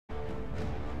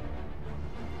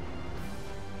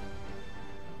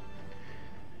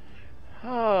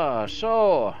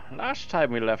So last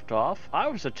time we left off, I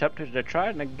was attempting to try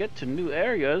and get to new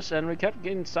areas, and we kept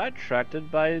getting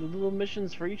sidetracked by little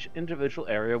missions for each individual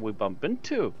area we bump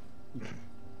into.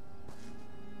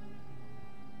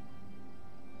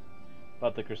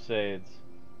 About the Crusades.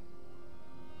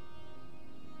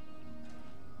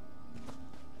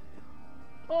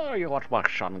 Oh, you want my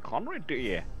Sean Connery, do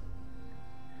you?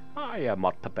 I am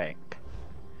at the bank.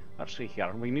 Let's see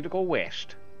here, we need to go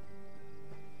west.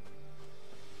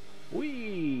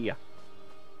 Whee!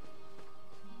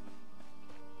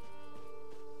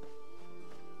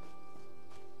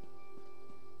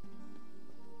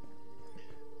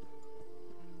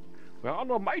 We're on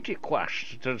a mighty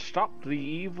quest to stop the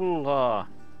evil, I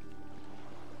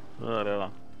don't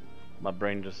know. My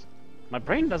brain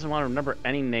doesn't want to remember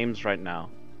any names right now.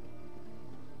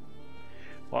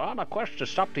 We're on a quest to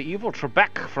stop the evil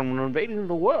Trebek from invading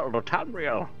the world of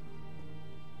Tamriel.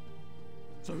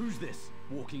 So who's this,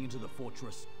 walking into the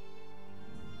fortress?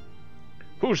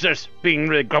 Who's this, being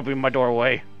really grumpy in my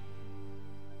doorway?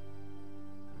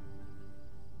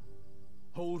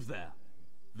 Hold there.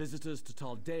 Visitors to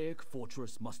Taldaic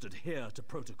Fortress must adhere to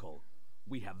protocol.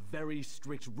 We have very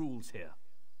strict rules here.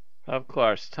 Of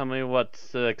course, tell me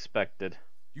what's expected.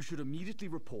 You should immediately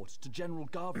report to General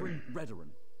Gavrin Redoran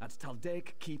at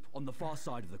Taldaic Keep on the far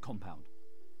side of the compound.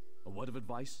 A word of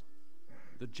advice?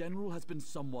 The General has been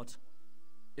somewhat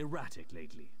erratic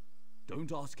lately.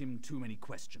 Don't ask him too many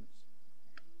questions.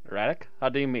 Erratic? How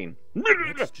do you mean?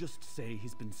 Let's just say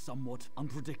he's been somewhat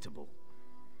unpredictable.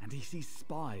 And he sees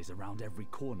spies around every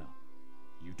corner.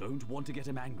 You don't want to get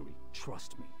him angry,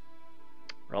 trust me.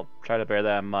 Well, try to bear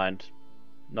that in mind.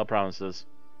 No promises.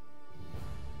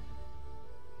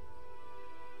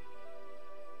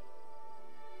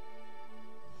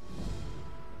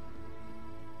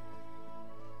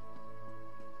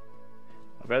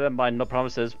 I'll bear that in mind, no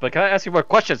promises. But can I ask you more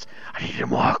questions? I need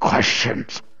more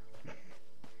questions.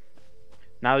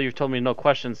 Now that you've told me no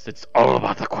questions, it's all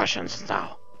about the questions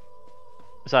now.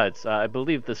 Besides, I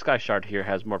believe the Sky Shard here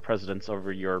has more precedence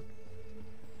over your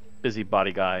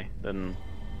busybody guy than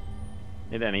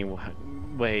in any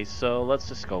way, so let's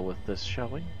just go with this, shall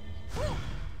we?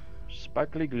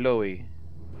 Sparkly glowy.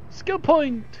 Skill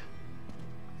point!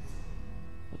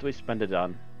 What do we spend it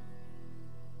on?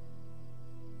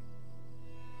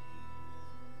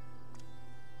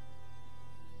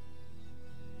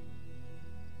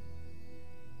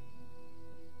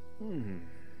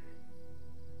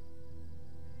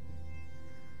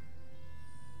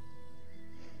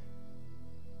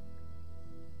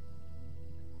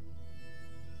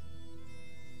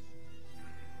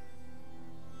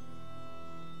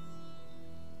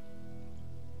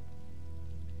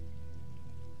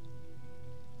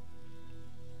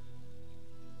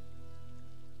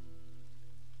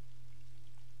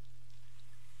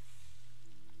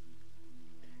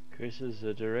 Increases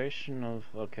the duration of...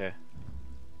 okay.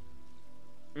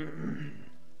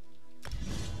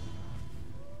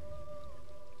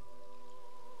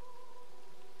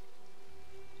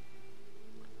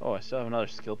 Oh, I still have another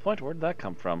skill point? Where did that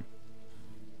come from?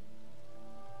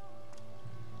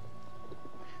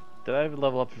 Did I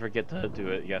level up and forget to do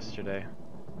it yesterday?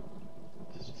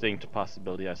 Just think to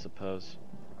possibility, I suppose.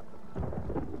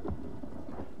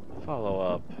 Follow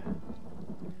up.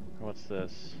 What's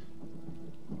this?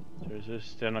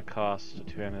 Resist and a cost to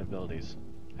 2 abilities.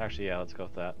 Actually, yeah, let's go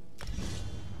with that.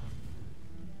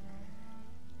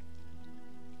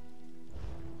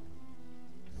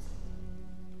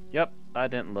 Yep, I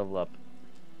didn't level up.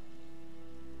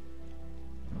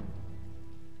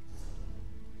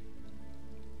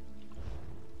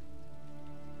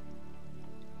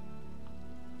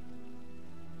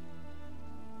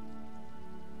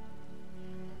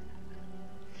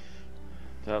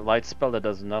 That light spell that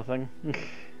does nothing?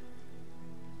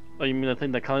 Oh, you mean the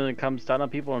thing that kind of comes down on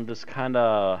people and just kind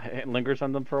of lingers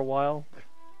on them for a while?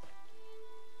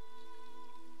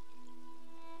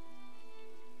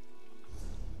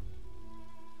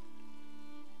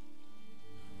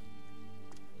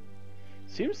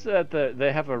 Seems that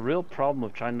they have a real problem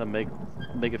of trying to make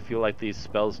it feel like these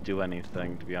spells do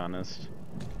anything, to be honest.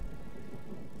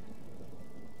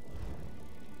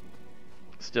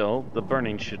 Still, the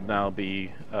burning should now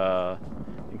be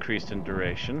increased in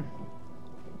duration.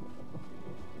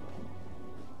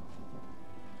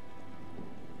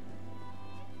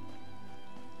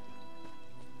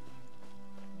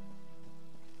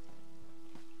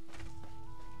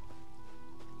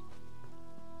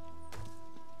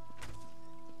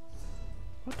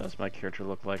 What does my character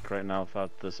look like right now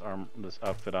without this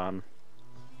outfit on?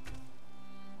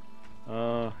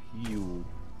 You.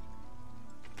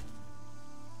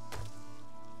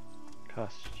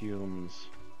 Costumes.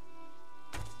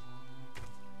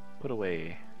 Put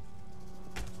away.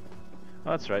 Oh,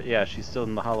 that's right. Yeah, she's still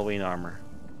in the Halloween armor.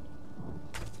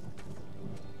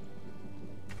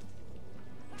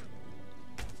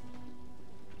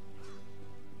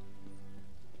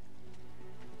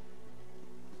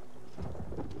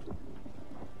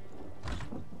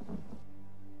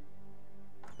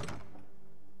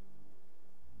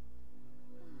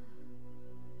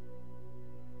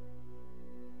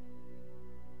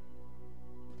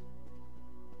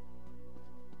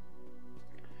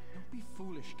 Don't be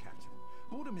foolish, Captain.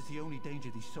 Boredom is the only danger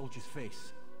these soldiers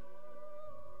face.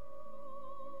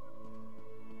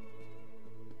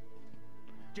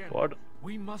 General,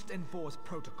 we must enforce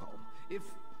protocol. If...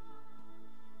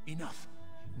 Enough.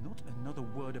 Not another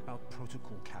word about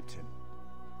protocol, Captain.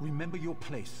 Remember your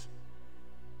place.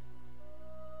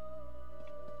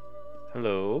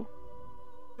 Hello?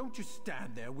 Don't just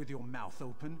stand there with your mouth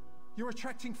open. You're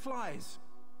attracting flies.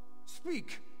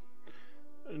 Speak!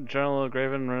 General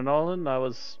Graven Renolan, I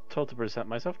was told to present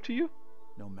myself to you.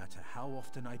 No matter how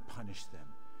often I punish them,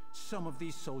 some of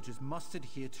these soldiers must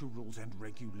adhere to rules and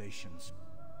regulations.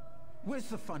 Where's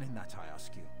the fun in that, I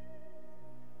ask you?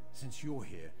 Since you're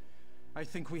here, I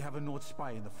think we have a Nord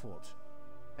spy in the fort.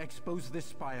 Expose this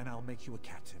spy and I'll make you a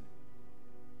captain.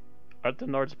 Aren't the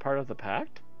Nords part of the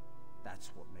Pact?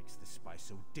 That's what makes this spy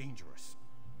so dangerous.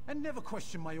 And never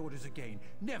question my orders again.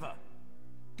 Never!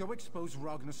 Go expose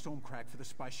Ragnar Stormcrag for the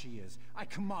spy she is. I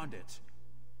command it.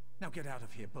 Now get out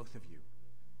of here, both of you.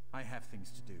 I have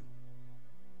things to do.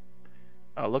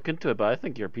 I'll look into it, but I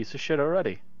think you're a piece of shit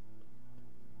already.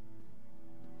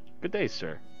 Good day,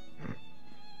 sir.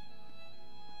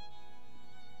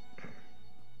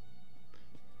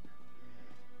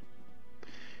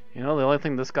 You know, the only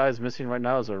thing this guy's missing right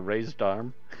now is a raised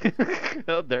arm.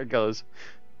 Oh, there it goes.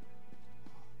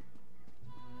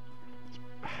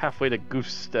 Halfway to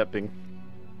goose stepping.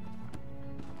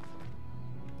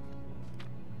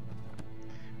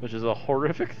 Which is a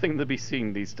horrific thing to be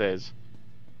seen these days.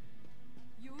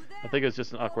 I think it's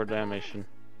just an awkward animation.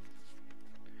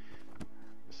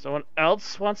 Someone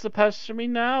else wants to pester me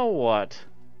now? What?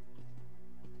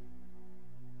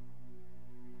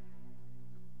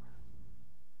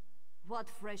 What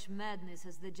fresh madness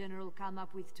has the General come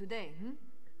up with today, hmm?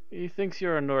 He thinks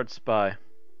you're a Nord spy.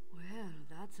 Well,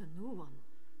 that's a new one.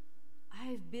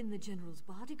 I've been the General's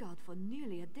bodyguard for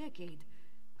nearly a decade.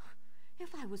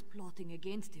 If I was plotting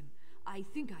against him, I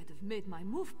think I'd have made my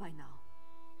move by now.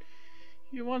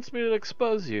 He wants me to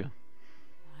expose you.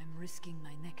 I'm risking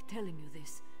my neck telling you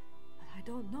this, but I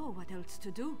don't know what else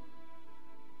to do.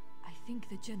 I think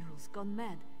the General's gone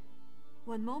mad.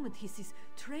 One moment he sees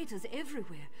traitors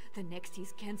everywhere, the next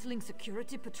he's canceling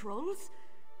security patrols.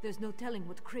 There's no telling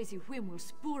what crazy whim will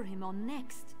spur him on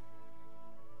next.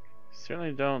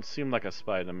 Certainly don't seem like a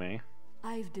spy to me.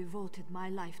 I've devoted my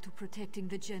life to protecting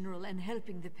the General and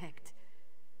helping the Pact.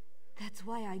 That's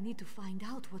why I need to find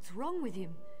out what's wrong with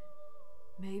him.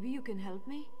 Maybe you can help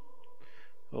me?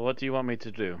 Well, what do you want me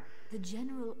to do? The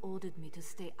General ordered me to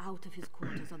stay out of his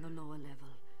quarters on the lower level.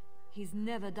 He's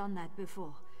never done that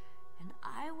before, and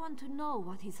I want to know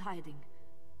what he's hiding.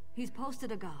 He's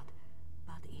posted a guard,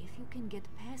 but if you can get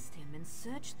past him and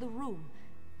search the room,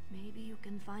 maybe you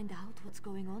can find out what's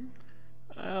going on?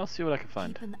 I'll see what I can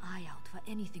find. Keep an eye out for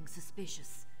anything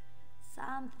suspicious.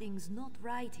 Something's not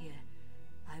right here.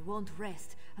 I won't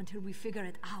rest until we figure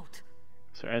it out.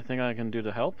 Is there anything I can do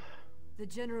to help? The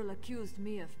General accused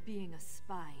me of being a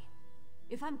spy.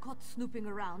 If I'm caught snooping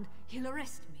around, he'll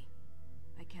arrest me.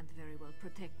 I can't very well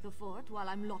protect the fort while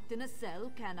I'm locked in a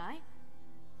cell, can I?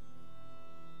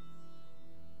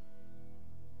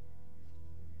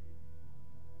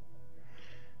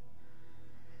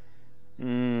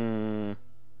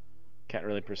 Can't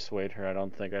really persuade her, I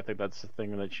don't think. I think that's the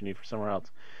thing that you need for somewhere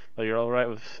else. But you're alright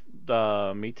with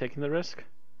me taking the risk?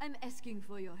 I'm asking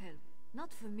for your help.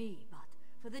 Not for me, but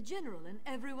for the General and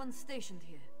everyone stationed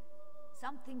here.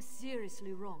 Something's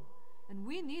seriously wrong, and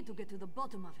we need to get to the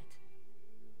bottom of it.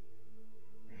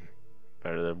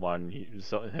 Better than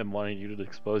him wanting you to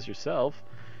expose yourself.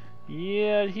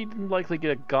 Yeah, he'd likely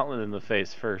get a gauntlet in the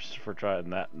face first for trying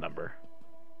that number.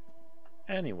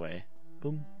 Anyway,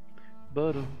 boom,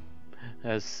 ba-dum.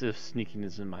 As if sneaking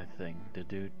is in my thing.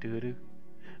 Do-do-do-do,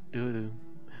 do-do,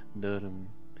 do-dum,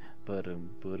 ba-dum,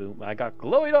 ba-dum. I got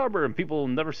glowing armor and people will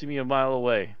never see me a mile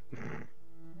away.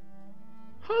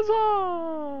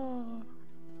 Huzzah!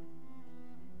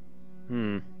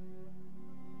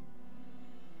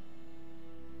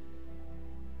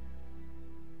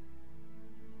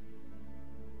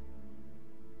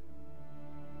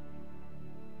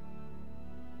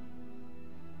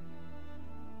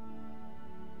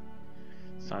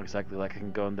 It's not exactly like I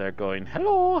can go in there going,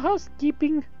 "Hello,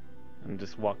 housekeeping," and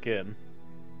just walk in.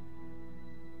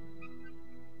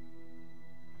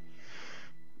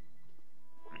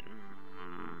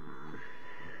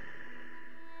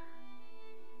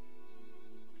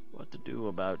 What to do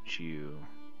about you?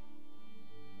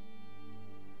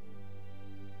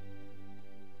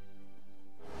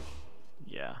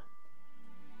 Yeah.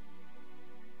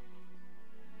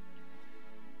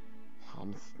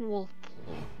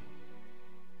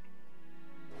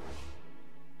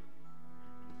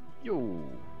 Yo.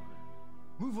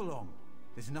 Move along.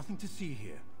 There's nothing to see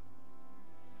here.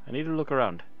 I need to look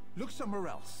around. Look somewhere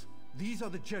else. These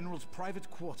are the General's private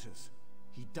quarters.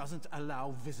 He doesn't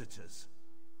allow visitors.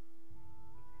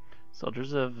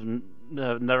 Soldiers have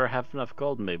never have enough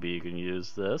gold. Maybe you can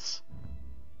use this.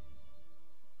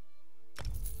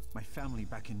 My family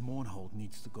back in Mournhold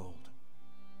needs the gold.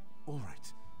 All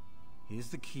right. Here's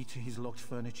the key to his locked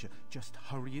furniture. Just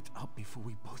hurry it up before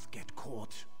we both get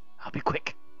caught. I'll be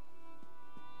quick.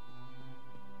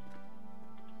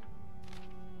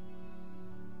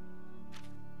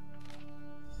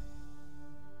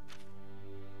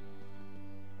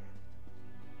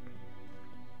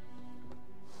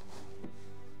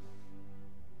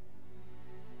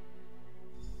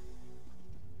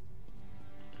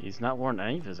 He's not worn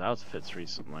any of his outfits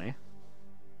recently.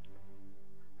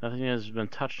 Nothing has been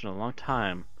touched in a long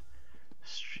time.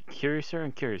 Curiouser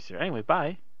and curiouser. Anyway,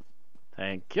 bye.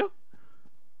 Thank you.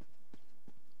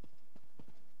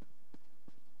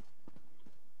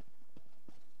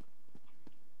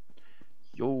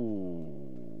 Yo.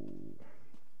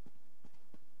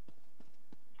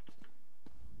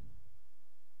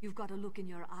 You've got a look in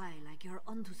your eye like you're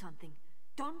onto something.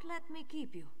 Don't let me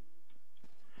keep you.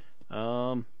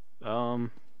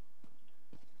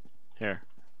 Here.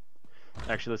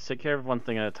 Actually, let's take care of one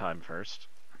thing at a time first.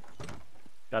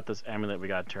 Got this amulet we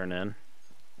gotta turn in.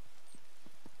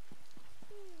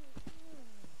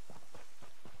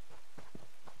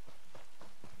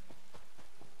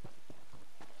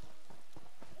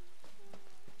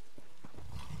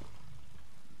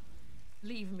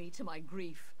 Leave me to my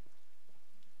grief.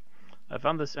 I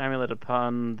found this amulet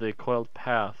upon the coiled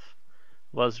path.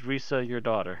 Was Risa your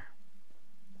daughter?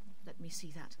 Let me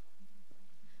see that.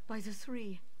 By the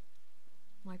three.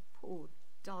 My poor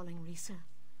darling Risa.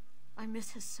 I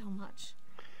miss her so much.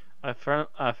 I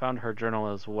found her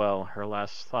journal as well. Her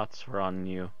last thoughts were on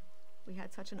you. We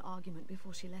had such an argument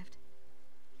before she left.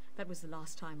 That was the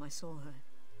last time I saw her.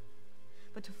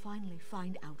 But to finally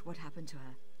find out what happened to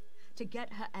her, to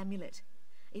get her amulet,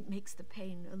 it makes the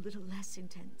pain a little less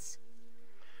intense.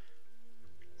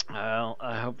 Well,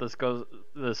 I hope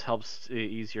this helps to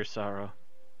ease your sorrow.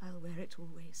 I'll wear it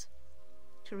always,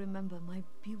 to remember my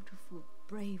beautiful,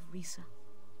 brave Risa.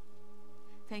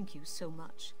 Thank you so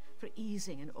much for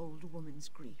easing an old woman's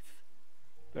grief.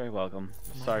 Very welcome.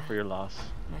 Sorry for your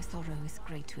loss. My sorrow is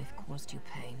great to have caused you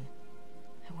pain.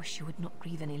 I wish you would not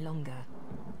grieve any longer.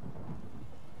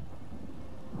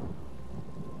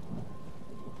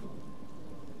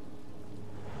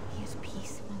 Here's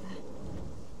peace, Mother.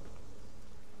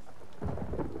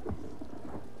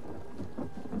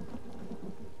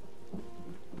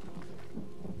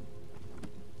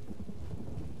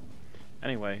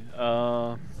 Anyway,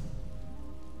 sorry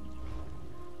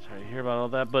to hear about all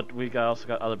that, but we also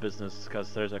got other business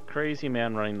because there's a crazy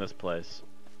man running this place.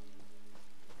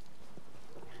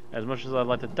 As much as I'd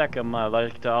like to deck him, I'd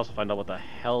like to also find out what the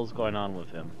hell's going on with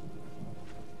him.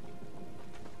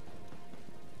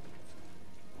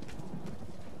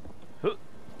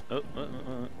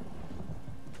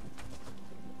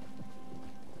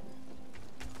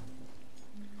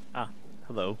 Ah,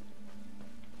 hello.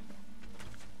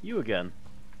 You again.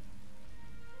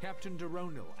 Captain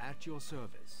Deronil, at your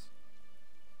service.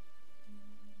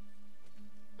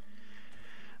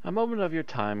 A moment of your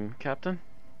time, Captain.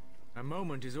 A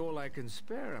moment is all I can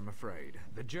spare, I'm afraid.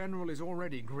 The General is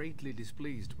already greatly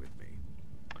displeased with me.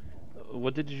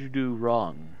 What did you do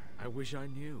wrong? I wish I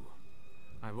knew.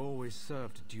 I've always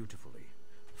served dutifully,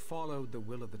 followed the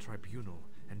will of the Tribunal,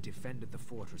 and defended the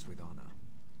fortress with honor.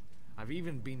 I've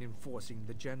even been enforcing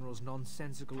the General's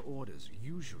nonsensical orders,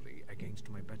 usually against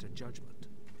my better judgment.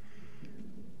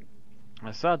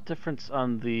 I saw a difference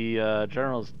on the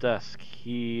General's desk.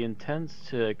 He intends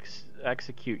to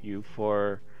execute you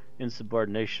for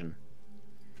insubordination.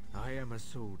 I am a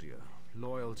soldier,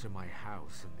 loyal to my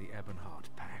house and the Ebonheart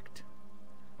Pact.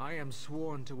 I am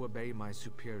sworn to obey my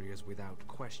superiors without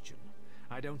question.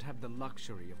 I don't have the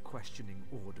luxury of questioning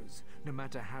orders, no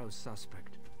matter how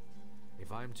suspect.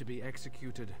 If I'm to be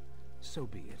executed, so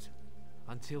be it.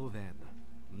 Until then,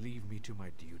 leave me to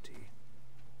my duty.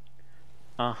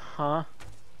 Uh-huh.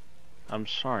 I'm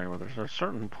sorry, but there's a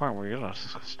certain point where you gotta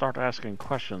start asking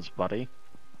questions, buddy.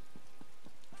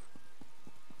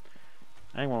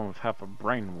 Anyone with half a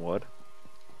brain would.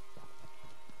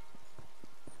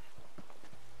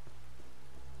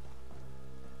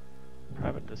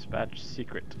 Private dispatch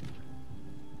secret.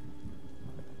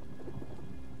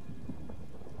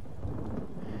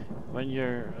 When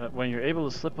you're able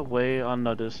to slip away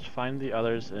unnoticed, find the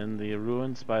others in the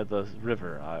ruins by the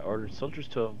river. I ordered soldiers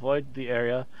to avoid the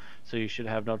area, so you should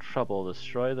have no trouble.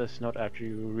 Destroy this note after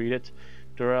you read it,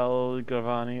 Durell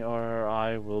Gavani, or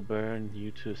I will burn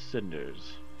you to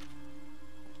cinders.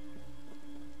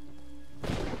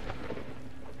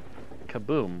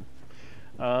 Kaboom.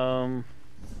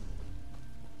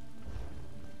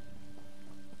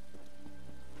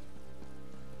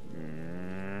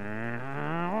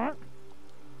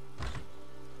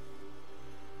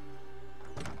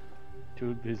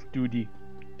 Dude, his duty.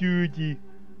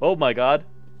 Oh my god.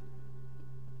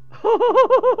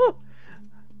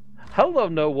 Hello,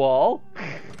 no wall.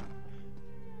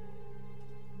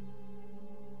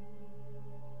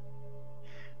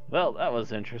 Well, that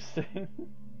was interesting.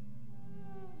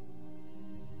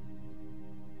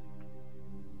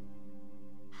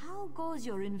 How goes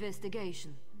your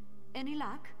investigation? Any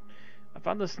luck? I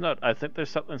found this note. I think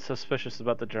there's something suspicious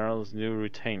about the General's new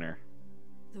retainer.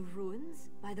 The ruins?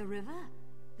 By the river?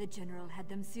 The General had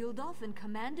them sealed off and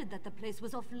commanded that the place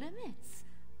was off limits.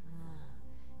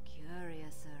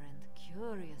 Curiouser and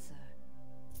curiouser.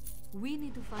 We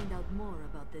need to find out more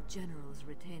about the General's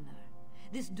retainer.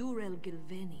 This Durell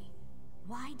Gilveni.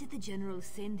 Why did the General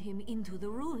send him into the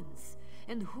ruins?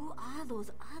 And who are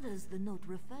those others the note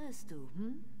refers to,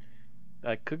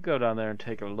 I could go down there and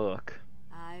take a look.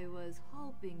 I was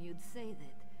hoping you'd say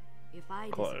that. If I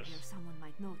disappear, someone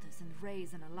might notice and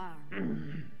raise an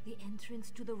alarm. The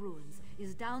entrance to the ruins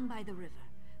is down by the river,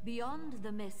 beyond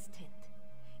the mess tent.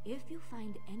 If you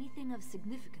find anything of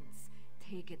significance,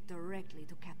 take it directly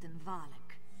to Captain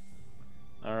Valek.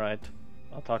 Alright,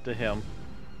 I'll talk to him.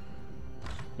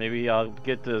 Maybe I'll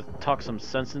get to talk some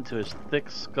sense into his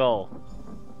thick skull.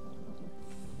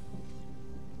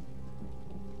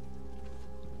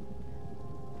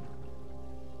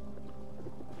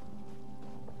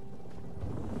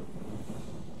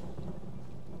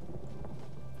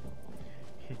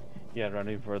 Yeah,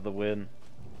 running for the win.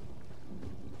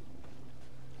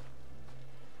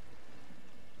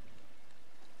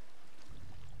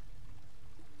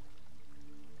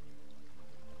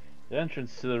 The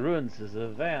entrance to the ruins is a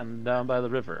van down by the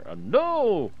river. Oh,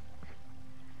 no!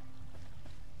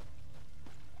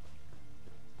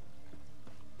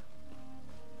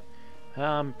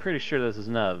 I'm pretty sure this is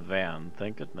not a van,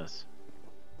 thank goodness.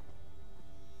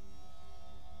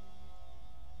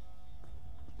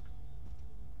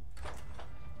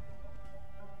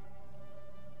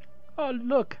 Oh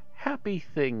look, happy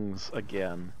things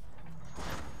again.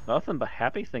 Nothing but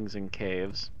happy things in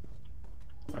caves.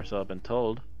 Or so I've been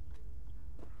told.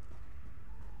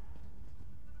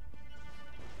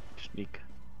 Sneak.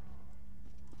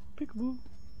 Peekaboo.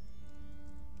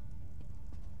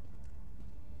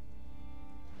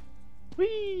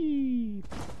 Whee!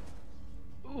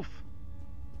 Oof.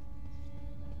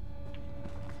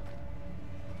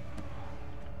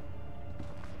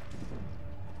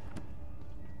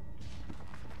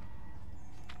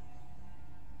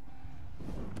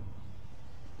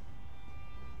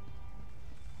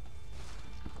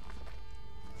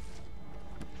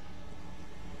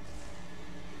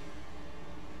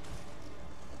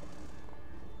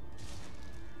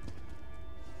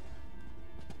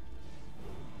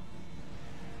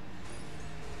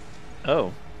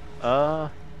 Oh,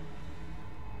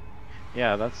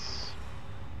 yeah, that's...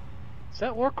 Is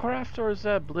that Warcraft or is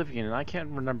that Oblivion? I can't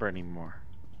remember anymore.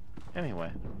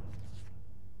 Anyway.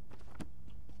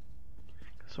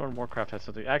 Sword and Warcraft has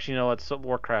something... Actually, you know what? So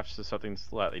Warcraft is something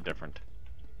slightly different.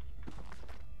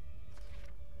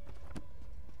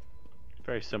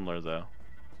 Very similar, though.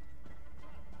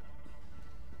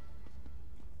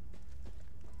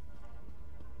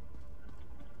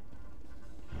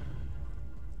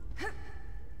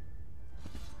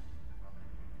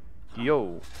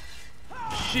 Yo,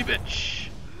 Shibich.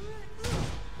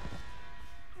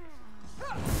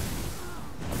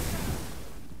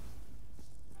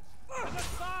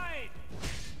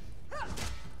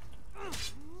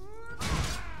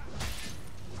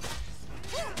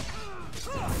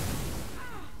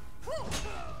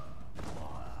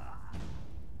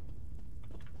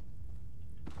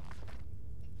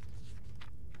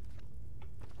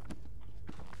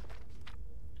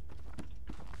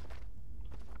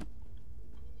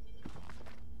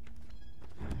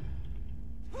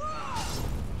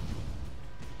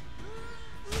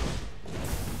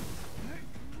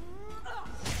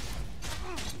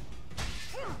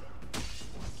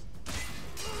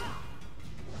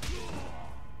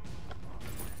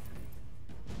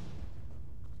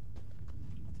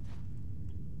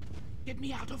 Get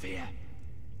me out of here!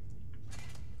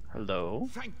 Hello?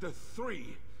 Thank the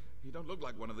three! You don't look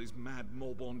like one of these mad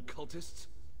Maulborn cultists.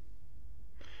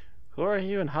 Who are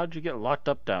you and how'd you get locked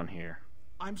up down here?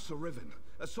 I'm Sir Riven,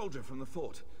 a soldier from the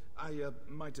fort. I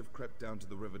might have crept down to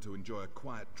the river to enjoy a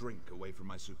quiet drink away from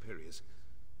my superiors.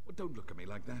 Well, don't look at me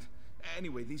like that.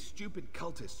 Anyway, these stupid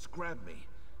cultists grabbed me.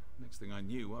 Next thing I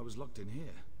knew, I was locked in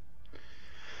here.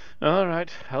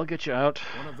 Alright, I'll get you out.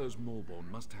 One of those Maulborn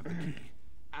must have the key.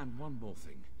 And one more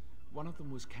thing. One of them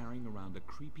was carrying around a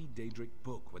creepy Daedric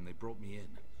book when they brought me in.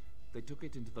 They took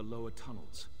it into the lower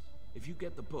tunnels. If you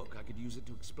get the book, I could use it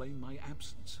to explain my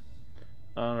absence.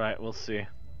 Alright, we'll see.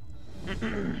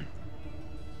 Okay,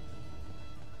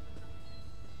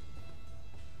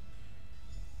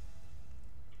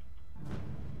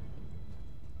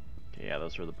 yeah,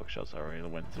 those were the bookshelves I already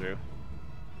went through.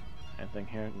 Anything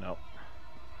here? No.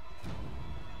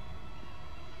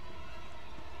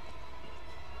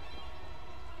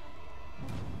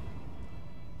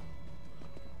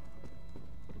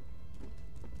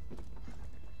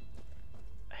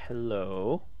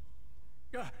 Hello?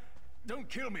 Don't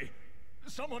kill me!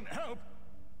 Someone help!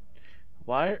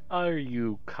 Why are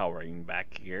you cowering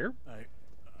back here?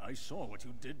 I saw what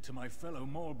you did to my fellow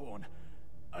Maulborn.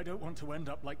 I don't want to end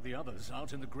up like the others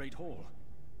out in the Great Hall.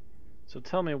 So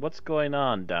tell me, what's going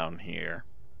on down here?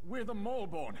 We're the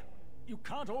Maulborn. You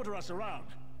can't order us around.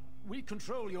 We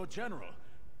control your general.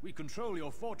 We control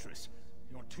your fortress.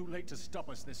 You're too late to stop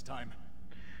us this time.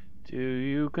 Do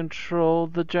you control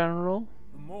the general?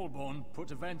 The Maulborn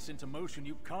put events into motion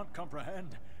you can't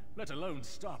comprehend, let alone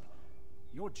stop.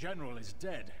 Your general is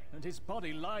dead, and his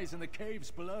body lies in the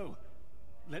caves below.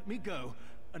 Let me go,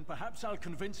 and perhaps I'll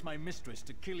convince my mistress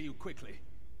to kill you quickly.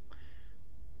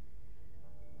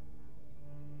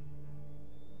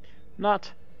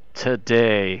 Not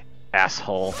today,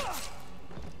 asshole.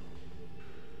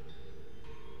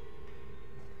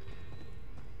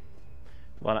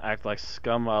 Want to act like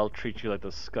scum? I'll treat you like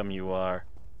the scum you are.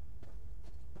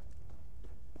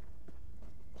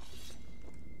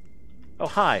 Oh,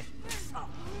 hi.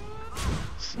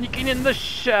 Sneaking in the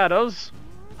shadows,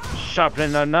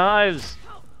 sharpening our knives.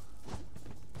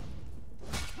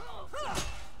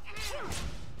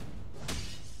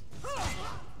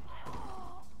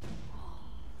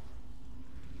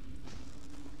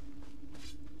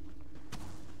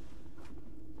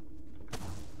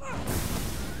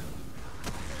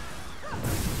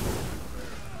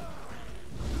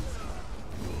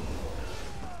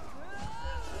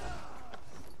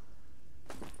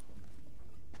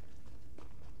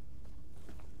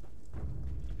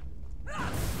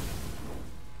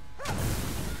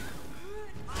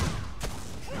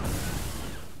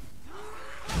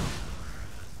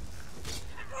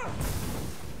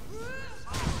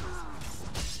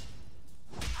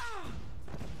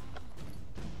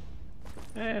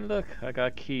 And look, I got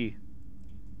a key.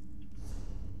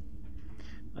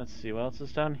 Let's see, what else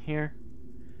is down here?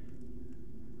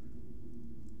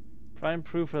 Find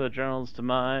proof of the general's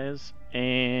demise,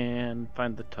 and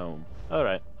find the tome.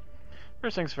 Alright.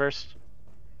 First things first.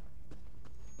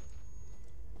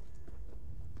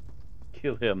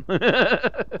 Kill him.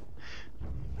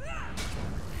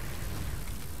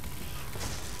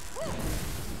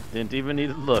 Didn't even need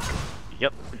to look.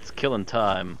 Yep, it's killing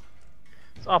time.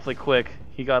 It's awfully quick.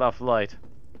 He got off light.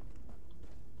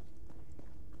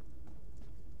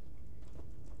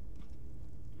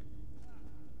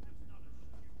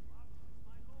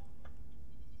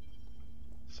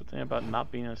 Something about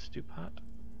not being a stew pot?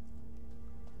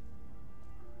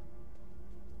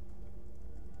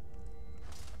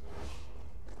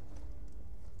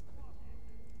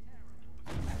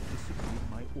 You have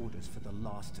disobeyed my orders for the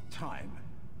last time.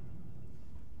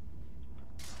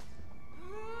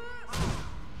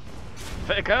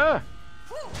 Faker!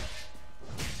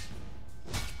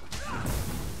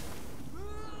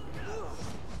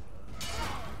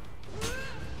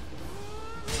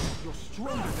 You're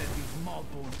stronger than these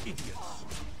Maulborn idiots.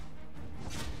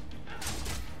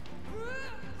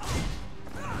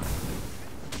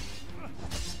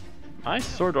 My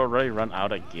sword already run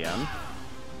out again.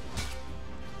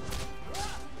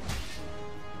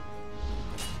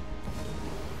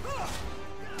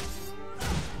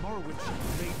 Morrowind shall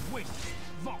be laid waste.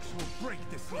 Vox will break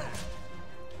this land.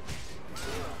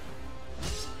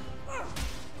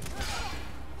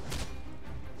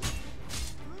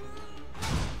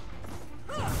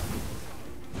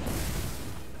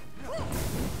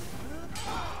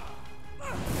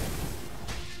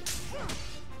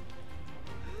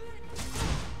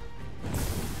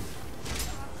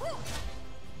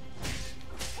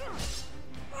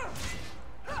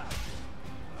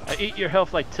 I eat your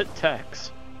health like Tic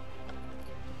Tacs.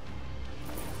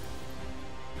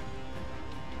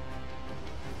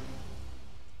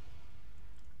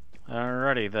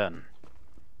 Alrighty then.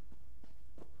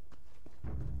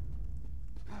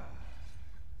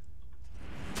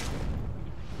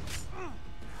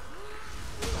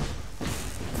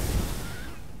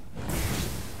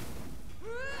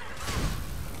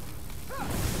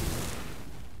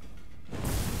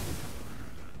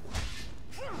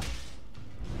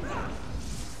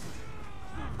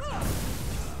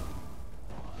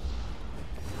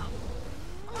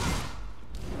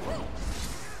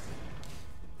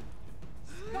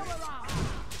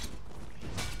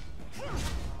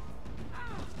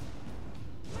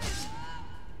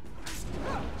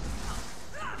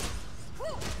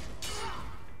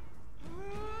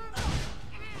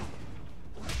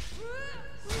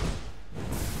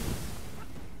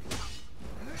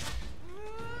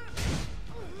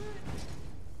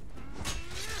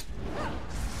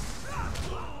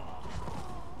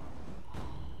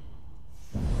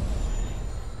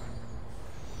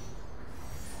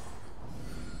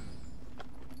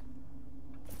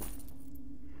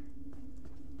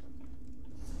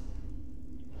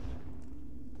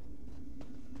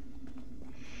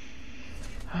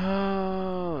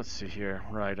 Let's see here.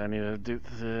 Right, I need to do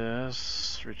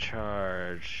this.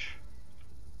 Recharge.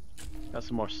 Got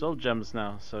some more soul gems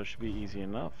now, so it should be easy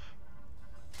enough.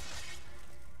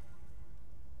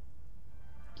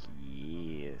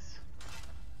 Yes.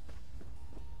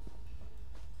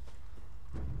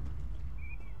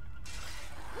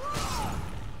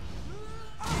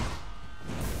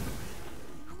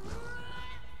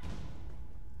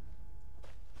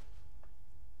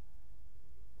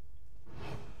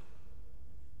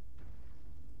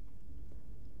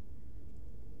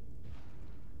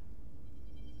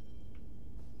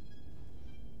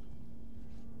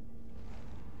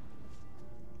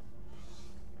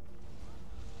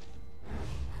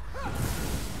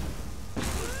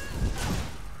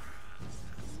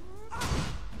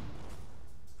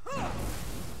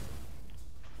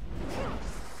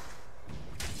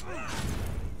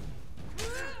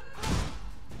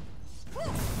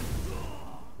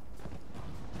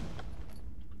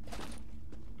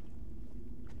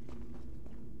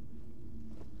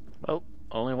 Oh,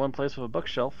 only one place with a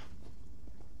bookshelf.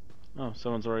 Oh,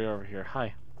 someone's already over here.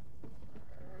 Hi.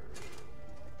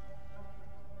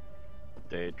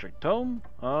 Daedric Tome.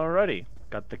 Alrighty.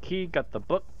 Got the key, got the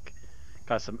book,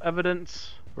 got some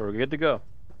evidence. We're good to go.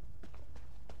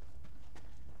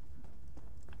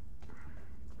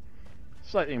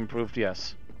 Slightly improved,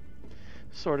 yes.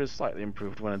 Sword is slightly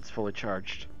improved when it's fully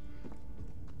charged.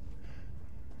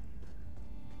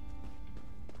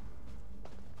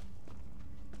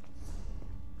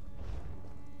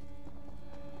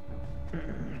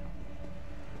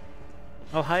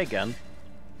 Oh, hi again.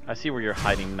 I see where you're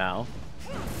hiding now.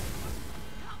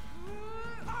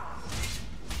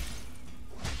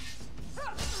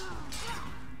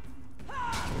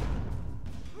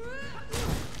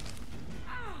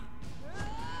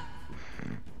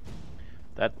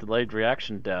 That delayed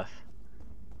reaction death.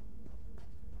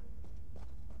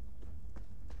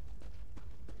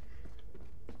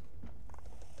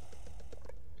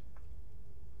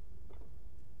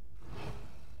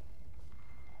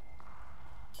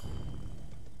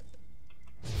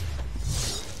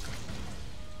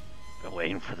 Been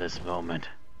waiting for this moment.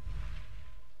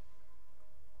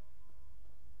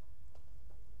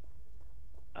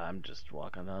 I'm just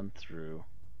walking on through.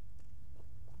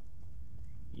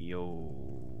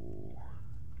 Yo.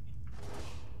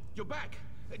 You're back!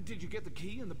 Did you get the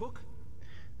key and the book?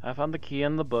 I found the key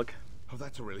in the book. Oh,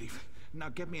 that's a relief. Now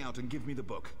get me out and give me the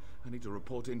book. I need to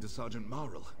report in to Sergeant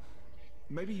Marl.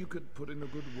 Maybe you could put in a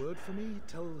good word for me?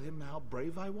 Tell him how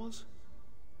brave I was?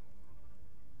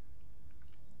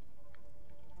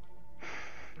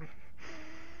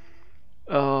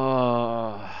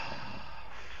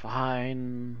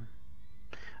 Fine.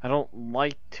 I don't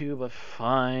like to, but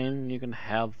fine. You can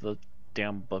have the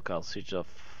damn book. I'll see you a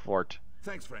fort.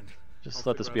 Thanks, friend. Just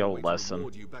I'll let this figure be out a way to lesson.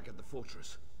 reward you back at the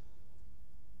fortress.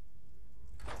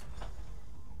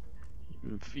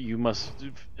 You must,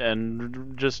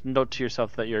 and just note to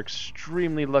yourself that you're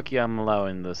extremely lucky I'm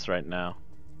allowing this right now.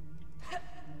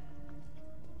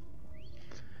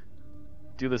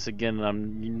 Do this again and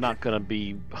I'm not gonna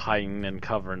be hiding and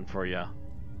covering for you.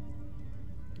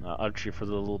 Archie, for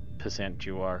the little pissant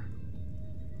you are.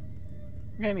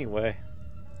 Anyway.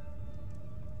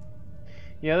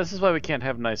 Yeah, this is why we can't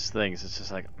have nice things. It's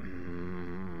just like,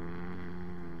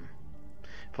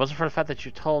 If it wasn't for the fact that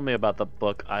you told me about the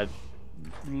book, I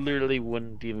literally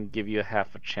wouldn't even give you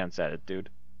half a chance at it, dude.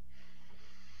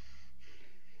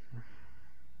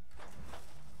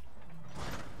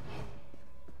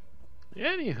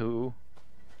 Anywho.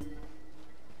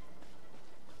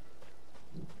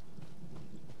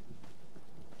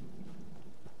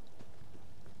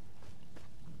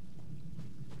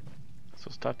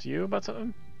 talk to you about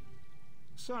something?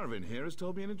 Sarvin here has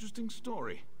told me an interesting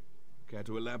story. Care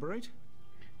to elaborate?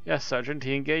 Yes, Sergeant.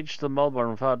 He engaged the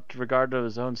Mulborn without regard to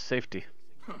his own safety.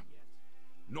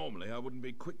 Normally I wouldn't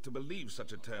be quick to believe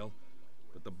such a tale,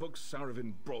 but the book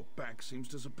Sarvin brought back seems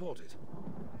to support it.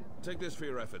 Take this for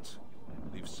your efforts.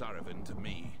 Leave Sarvin to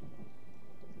me.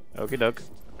 Okie doke.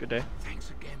 Good day.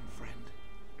 Thanks again,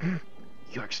 friend.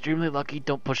 You're extremely lucky.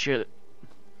 Don't push it.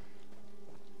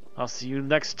 I'll see you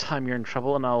next time you're in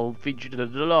trouble, and I'll feed you to the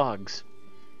dogs.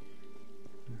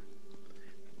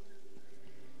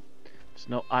 There's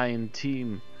no I in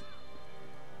team.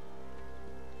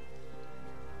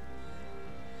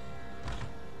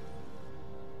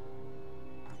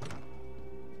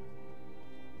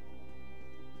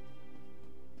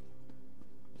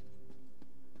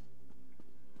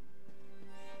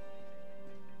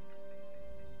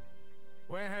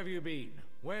 Where have you been?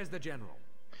 Where's the general?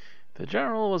 The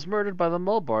general was murdered by the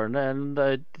Mulborn, and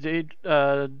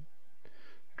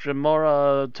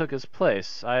Dremora took his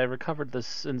place. I recovered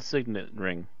this insignia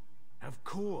ring. Of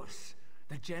course.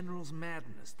 The general's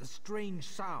madness, the strange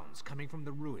sounds coming from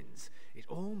the ruins. It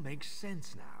all makes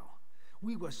sense now.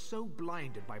 We were so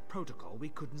blinded by protocol we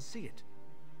couldn't see it.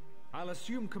 I'll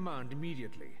assume command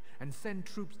immediately and send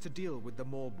troops to deal with the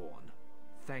Mulborn.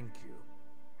 Thank you.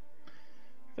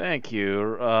 Thank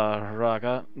you,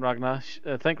 Ragna.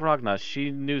 Thank Ragna.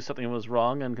 She knew something was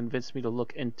wrong and convinced me to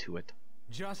look into it.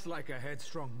 Just like a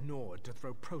headstrong Nord to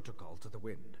throw protocol to the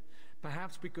wind.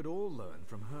 Perhaps we could all learn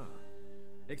from her.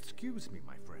 Excuse me,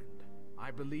 my friend.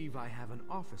 I believe I have an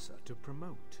officer to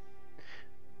promote.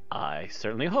 I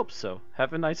certainly hope so.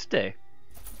 Have a nice day.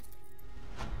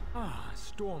 Ah,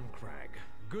 Stormcrag.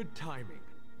 Good timing.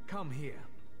 Come here.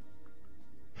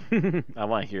 I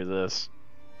want to hear this.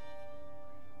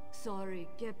 Sorry,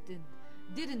 Captain.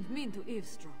 Didn't mean to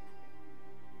eavesdrop.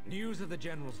 News of the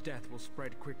general's death will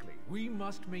spread quickly. We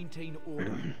must maintain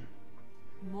order.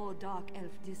 More Dark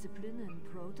Elf discipline and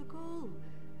protocol?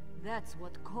 That's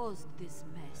what caused this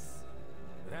mess.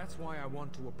 That's why I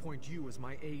want to appoint you as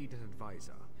my aide and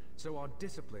advisor, so our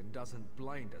discipline doesn't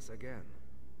blind us again.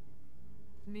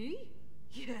 Me?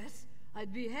 Yes,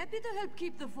 I'd be happy to help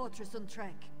keep the fortress on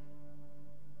track.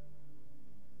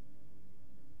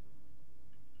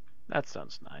 That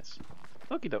sounds nice.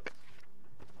 Okie doke.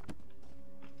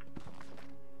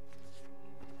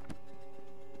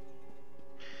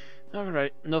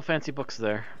 Alright, no fancy books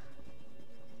there.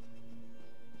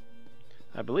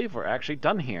 I believe we're actually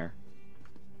done here.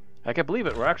 I can't believe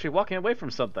it, we're actually walking away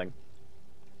from something.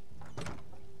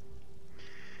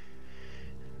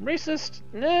 Racist?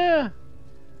 Nah.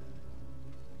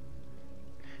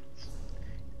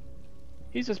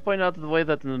 He's just pointing out that the way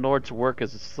that the Nords work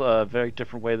is a very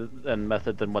different way and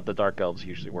method than what the Dark Elves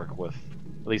usually work with.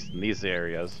 At least in these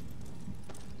areas.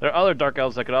 There are other Dark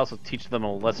Elves that could also teach them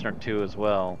a lesson or two as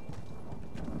well.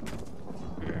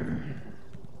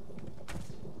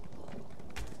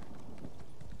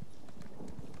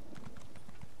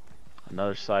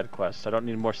 Another side quest. I don't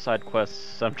need more side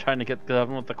quests. I'm trying to get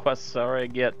done with the quests I already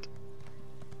get.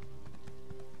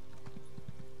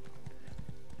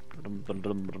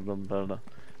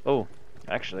 Oh,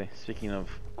 actually, speaking of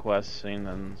questing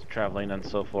and traveling and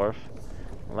so forth,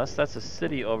 unless that's a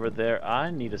city over there,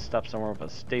 I need to stop somewhere with a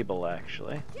stable,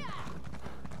 actually.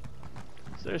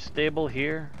 Is there a stable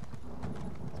here?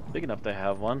 It's big enough to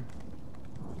have one.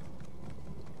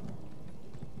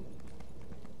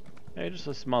 Hey, just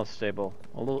a small stable.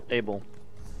 A little able.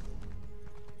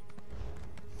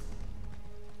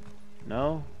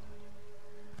 No?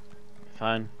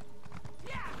 Fine.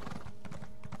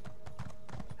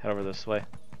 Head over this way.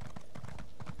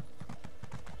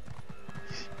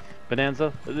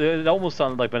 Bonanza? It almost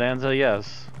sounded like Bonanza,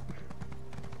 yes.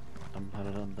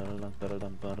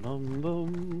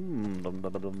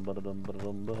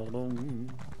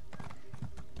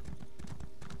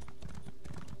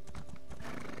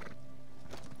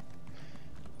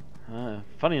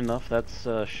 Funny enough, that's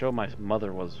a show my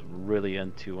mother was really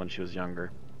into when she was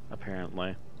younger,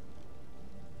 apparently.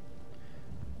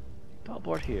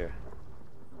 Teleport here.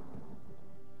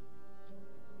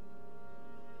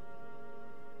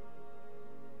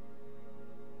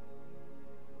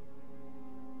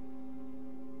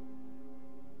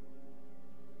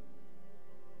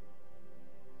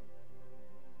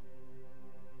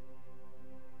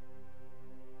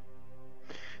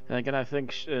 And again, I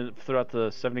think throughout the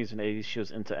 70s and 80s, she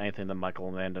was into anything that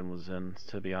Michael Landon was in,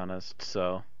 to be honest,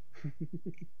 so...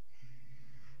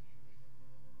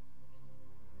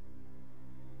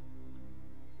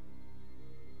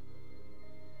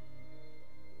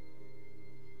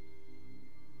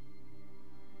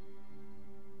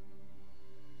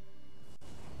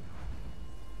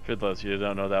 For those of you who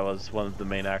don't know, that was one of the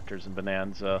main actors in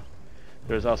Bonanza.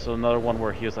 There's also another one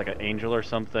where he was like an angel or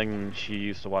something, and she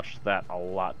used to watch that a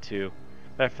lot too.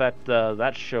 Matter of fact,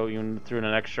 that show even threw in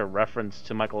an extra reference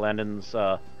to Michael Landon's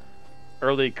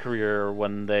early career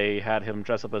when they had him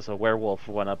dress up as a werewolf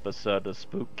for one episode to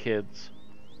spook kids.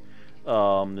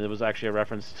 It was actually a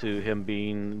reference to him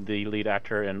being the lead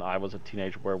actor in I Was a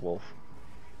Teenage Werewolf.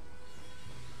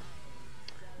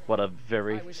 What a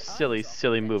very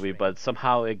silly movie, but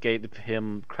somehow it gave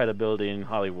him credibility in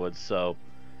Hollywood, so...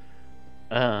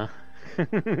 Actually,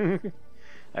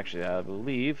 I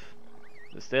believe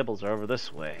the stables are over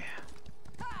this way.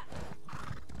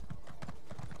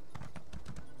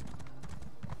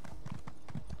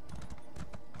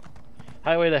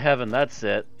 Highway to Heaven, that's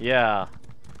it. Yeah.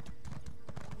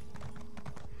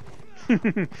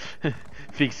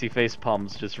 Vixie face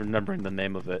palms just remembering the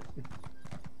name of it.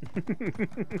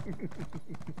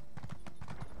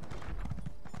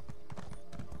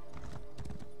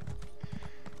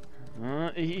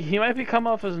 He might be come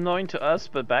off as annoying to us,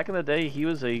 but back in the day, he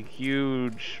was a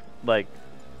huge, like,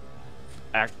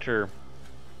 actor.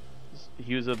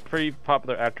 He was a pretty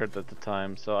popular actor at the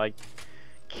time, so I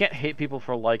can't hate people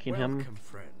for liking him. Welcome,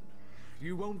 friend.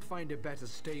 You won't find a better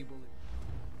stable.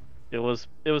 It was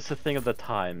the thing of the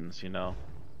times, you know.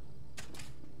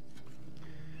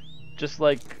 Just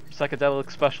like psychedelic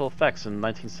special effects in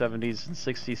 1970s and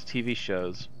 60s TV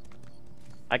shows.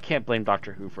 I can't blame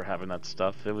Doctor Who for having that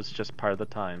stuff. It was just part of the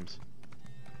times.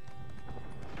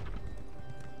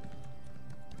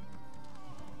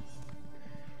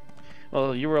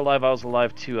 Well, you were alive, I was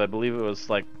alive too. I believe it was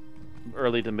like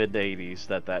early to mid 80s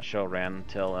that show ran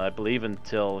until, I believe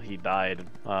until he died.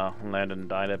 Landon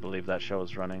died, I believe that show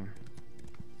was running.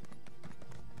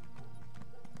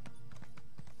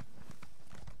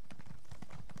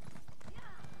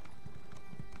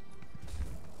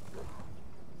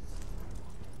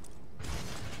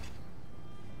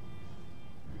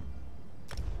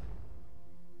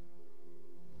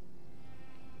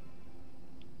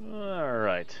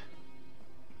 Alright.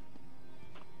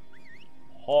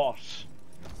 Horse.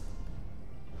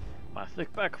 My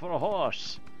thick back for a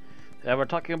horse. And we're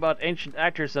talking about ancient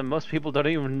actors that most people don't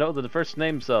even know the first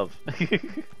names of.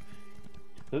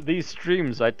 These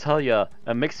streams, I tell ya,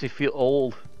 it makes me feel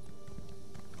old.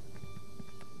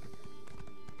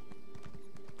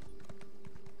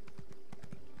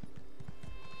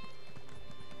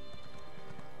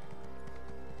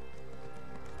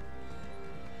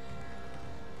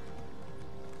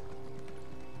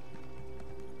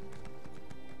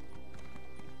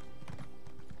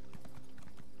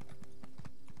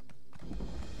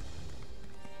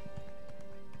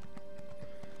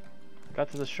 Got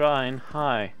to the shrine.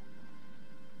 Hi.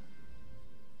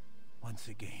 Once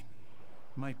again,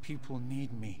 my people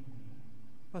need me,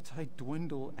 but I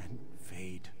dwindle and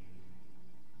fade.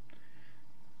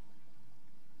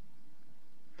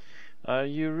 Are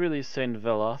you really Saint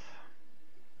Veloth?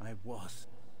 I was.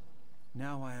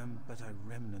 Now I am but a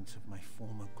remnant of my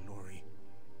former glory.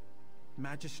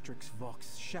 Magistrix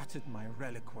Vox shattered my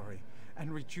reliquary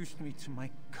and reduced me to my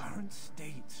current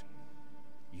state.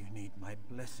 You need my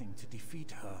blessing to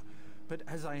defeat her, but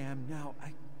as I am now,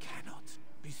 I cannot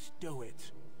bestow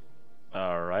it.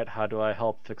 Alright, how do I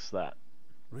help fix that?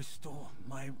 Restore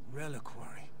my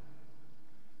reliquary.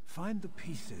 Find the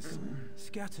pieces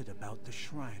scattered about the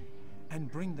shrine, and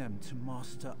bring them to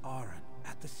Master Aaron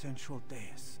at the central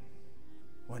dais.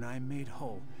 When I'm made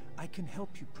whole, I can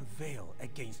help you prevail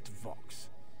against Vox.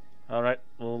 Alright,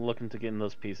 we'll look into getting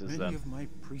those pieces then. Many of my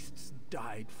priests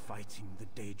died fighting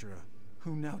the Daedra,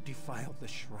 who now defile the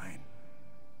shrine.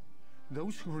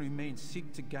 Those who remain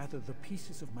seek to gather the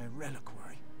pieces of my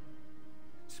reliquary.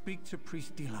 Speak to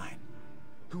Priest Deline,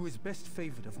 who is best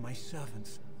favored of my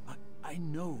servants. I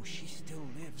know she still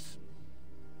lives.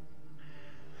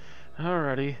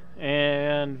 Alrighty,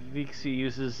 and Vixie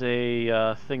uses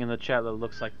a thing in the chat that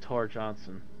looks like Tor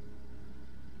Johnson.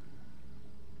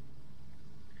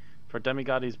 For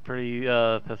demigod, he's pretty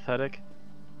pathetic.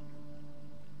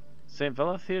 Saint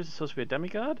Veloth here is supposed to be a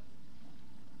demigod?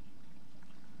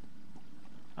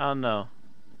 I don't know.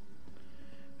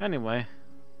 Anyway.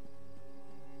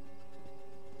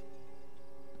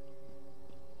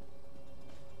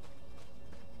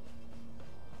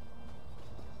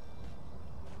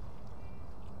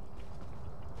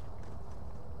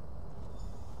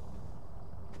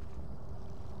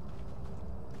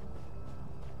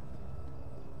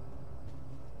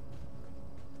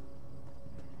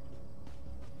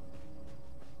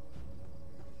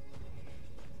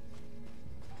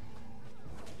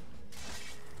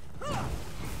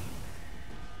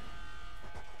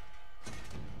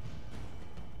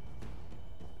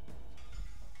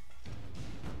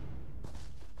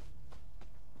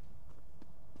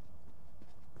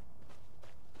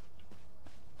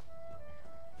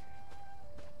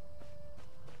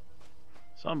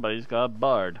 Somebody's got a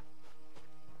bard.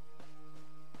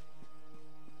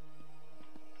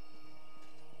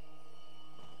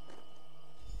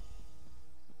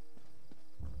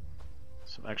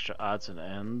 Some extra odds and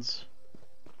ends.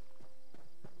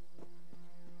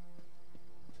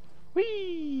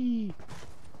 Whee!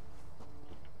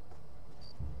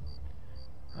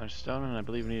 Another stone, and I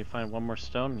believe we need to find one more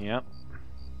stone. Yep.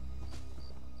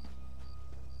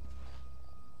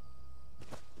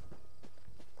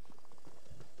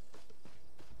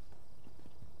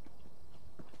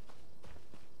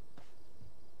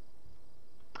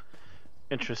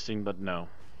 Interesting, but no.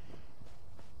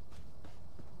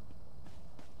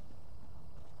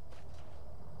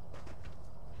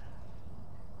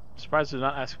 Surprised they're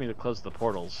not asking me to close the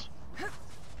portals.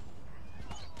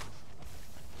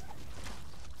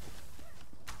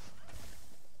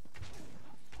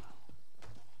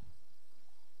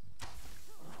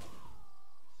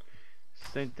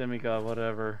 Saint Demigod,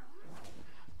 whatever.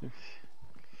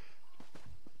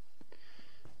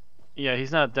 Yeah,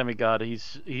 he's not a demigod.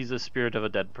 He's a spirit of a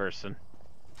dead person.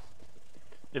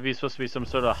 If he's supposed to be some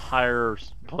sort of higher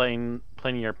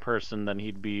planier person, then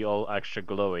he'd be all extra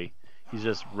glowy. He's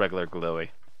just regular glowy.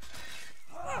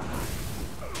 How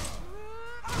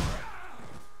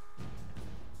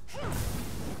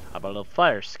about a little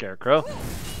fire, Scarecrow?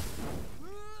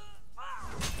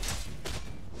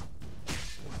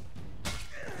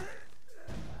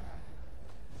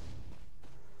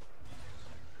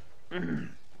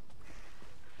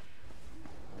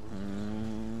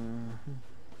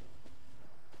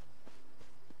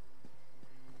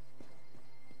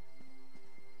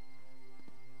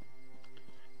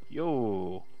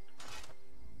 Yo.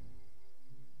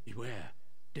 Beware.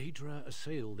 Daedra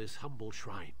assail this humble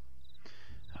shrine.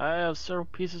 I have several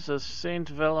pieces of Saint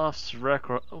Velof's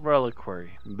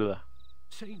reliquary. Blah.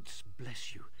 Saints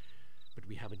bless you. But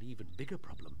we have an even bigger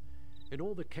problem. In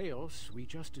all the chaos, we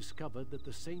just discovered that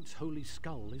the Saint's holy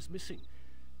skull is missing.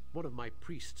 One of my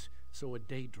priests saw a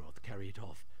Daedroth carry it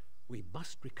off. We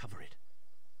must recover it.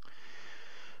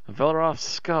 Velorof's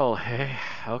skull, hey?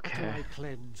 Okay. After I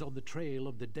cleanse on the trail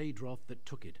of the Daedroth that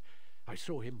took it, I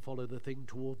saw him follow the thing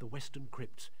toward the western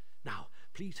crypts. Now,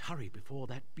 please hurry before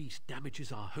that beast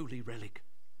damages our holy relic.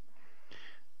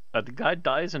 The guy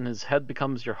dies and his head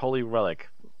becomes your holy relic.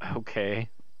 Okay.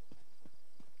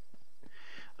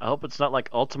 I hope it's not like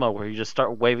Ultima where you just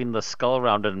start waving the skull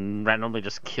around and randomly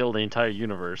just kill the entire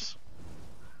universe.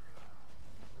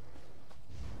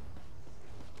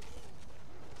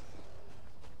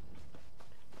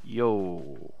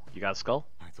 Yo, you got a skull?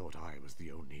 I thought I was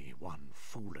the only one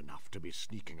fool enough to be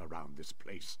sneaking around this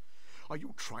place. Are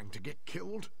you trying to get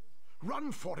killed?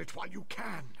 Run for it while you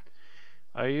can!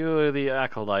 Are you the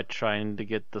acolyte trying to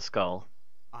get the skull?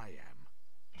 I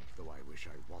am, though I wish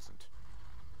I wasn't.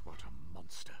 What a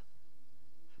monster.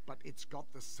 But it's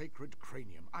got the sacred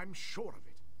cranium, I'm sure of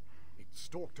it. It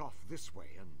stalked off this way,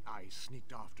 and I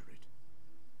sneaked after it.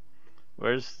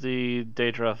 Where's the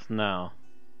Daedroth now?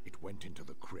 It went into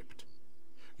the crypt.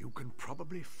 You can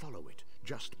probably follow it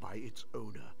just by its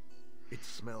odor. It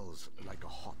smells like a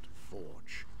hot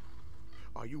forge.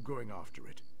 Are you going after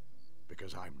it?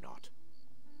 Because I'm not.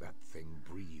 That thing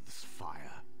breathes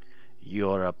fire.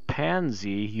 You're a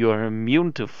pansy, you're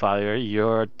immune to fire,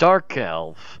 you're a dark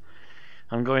elf.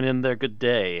 I'm going in there, good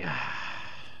day.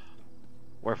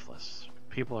 Worthless.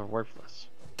 People are worthless.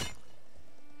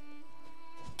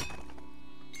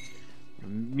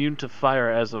 Immune to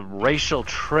fire as a racial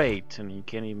trait, and you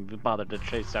can't even bother to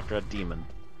chase after a demon.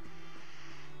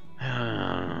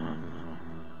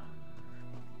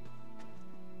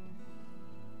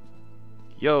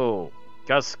 Yo,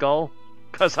 got a skull?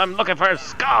 'Cause I'm looking for a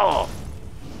skull!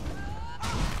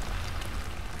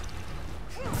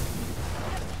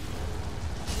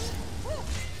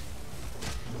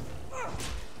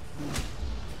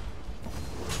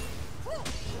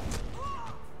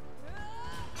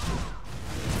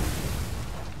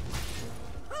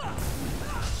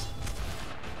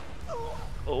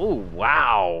 Oh,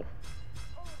 wow!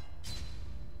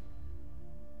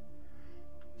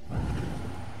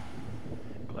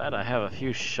 Glad I have a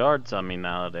few shards on me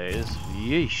nowadays.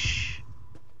 Yeesh.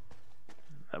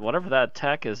 Whatever that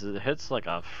attack is, it hits like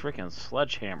a freaking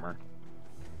sledgehammer.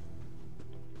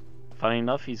 Funny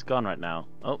enough, he's gone right now.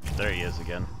 Oh, there he is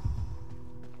again.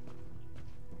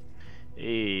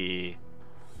 Hey.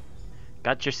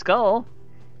 Got your skull.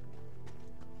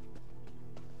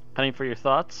 Penny for your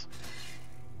thoughts.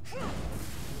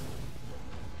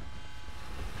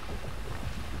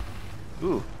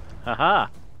 Ooh, haha.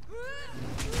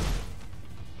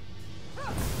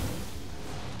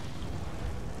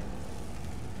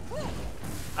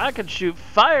 I can shoot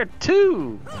fire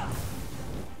too!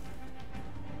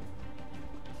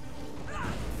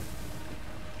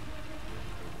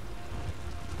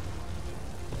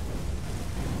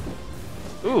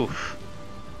 Oof.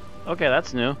 Okay,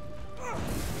 that's new.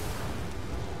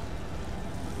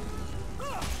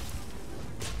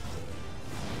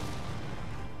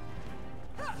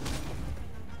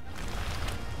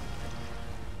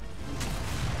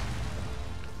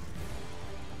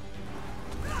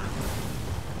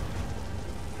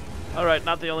 Alright,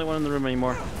 not the only one in the room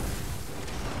anymore.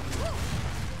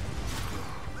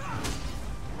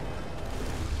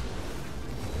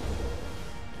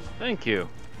 Thank you.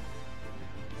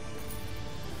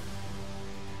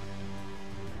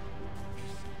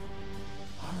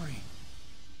 Hurry.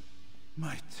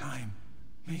 My time.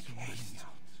 Make haste,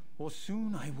 or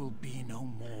soon I will be no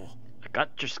more. I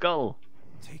got your skull.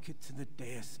 Take it to the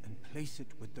dais and place it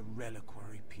with the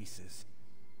reliquary pieces.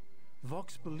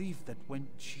 Vox believed that when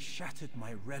she shattered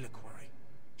my reliquary,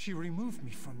 she removed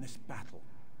me from this battle.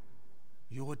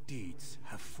 Your deeds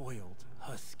have foiled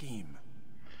her scheme.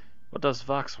 What does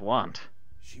Vox want?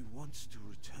 She wants to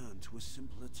return to a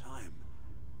simpler time,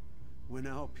 when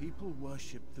our people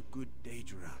worship the good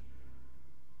Daedra.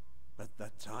 But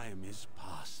that time is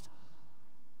past.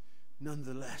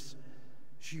 Nonetheless,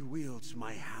 she wields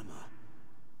my hammer,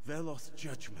 Veloth's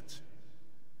Judgment.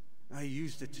 I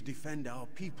used it to defend our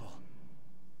people.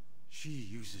 She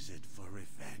uses it for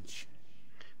revenge.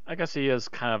 I guess he is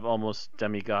kind of almost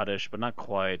demigodish, but not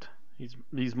quite.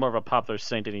 He's more of a popular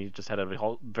saint, and he just had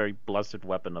a very blessed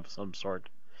weapon of some sort.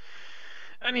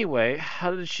 Anyway,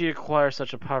 how did she acquire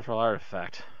such a powerful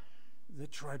artifact? The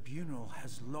Tribunal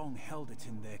has long held it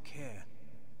in their care.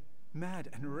 Mad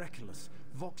and reckless,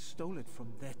 Vox stole it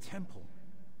from their temple.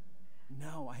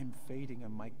 Now I am fading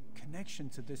and my connection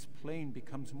to this plane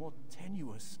becomes more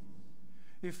tenuous.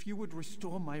 If you would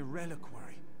restore my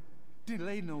reliquary,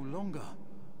 delay no longer.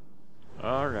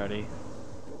 Alrighty.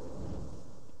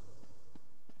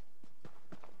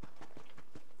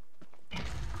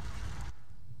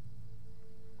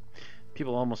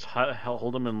 People almost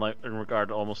hold him in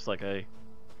regard almost like a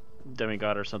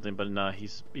demigod or something, but no,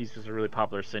 he's just a really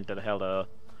popular saint that held a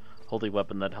holy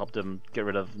weapon that helped him get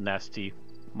rid of nasty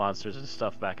monsters and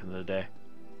stuff back in the day.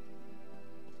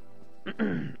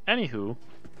 Anywho,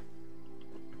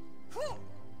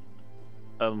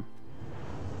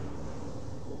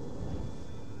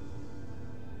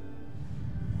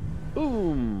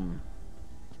 boom!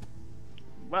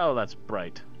 Wow, that's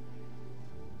bright.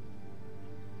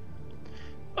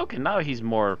 Okay, now he's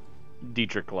more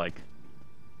Dietrich-like.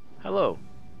 Hello.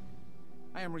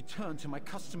 I am returned to my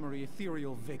customary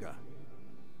ethereal vigor.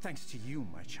 Thanks to you,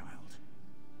 my child.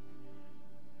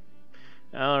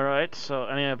 Alright, so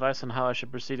any advice on how I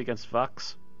should proceed against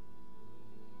Vox?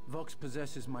 Vox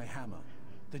possesses my hammer,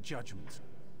 the Judgment.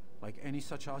 Like any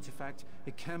such artifact,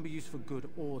 it can be used for good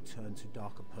or turned to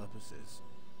darker purposes.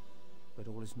 But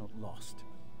all is not lost.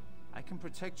 I can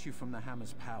protect you from the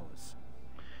hammer's powers.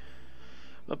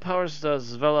 What powers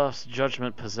does Veloth's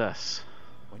Judgment possess?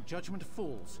 When Judgment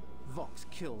falls, Vox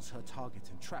kills her target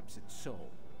and traps its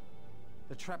soul.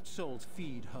 The trapped souls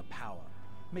feed her power,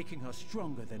 making her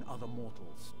stronger than other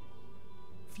mortals.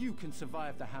 Few can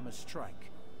survive the hammer's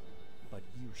strike, but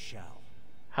you shall.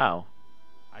 How?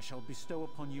 I shall bestow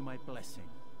upon you my blessing.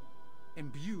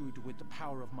 Imbued with the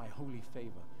power of my holy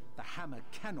favor, the hammer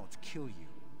cannot kill you.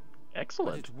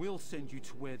 Excellent. But it will send you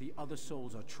to where the other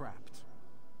souls are trapped.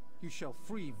 You shall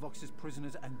free Vox's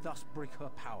prisoners and thus break her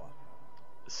power.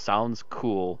 Sounds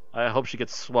cool. I hope she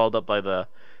gets swelled up by the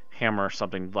hammer or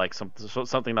something, like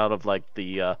something out of like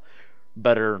the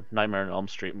better Nightmare on Elm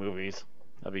Street movies.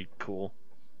 That'd be cool.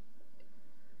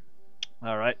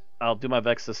 All right, I'll do my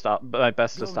best to stop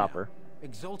her.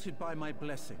 Exalted by my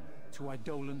blessing to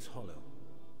Eidolon's Hollow.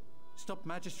 Stop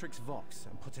Magistrix Vox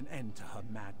and put an end to her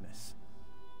madness.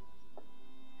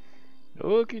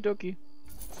 Okie dokie.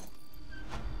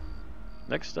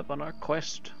 Next up on our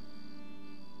quest.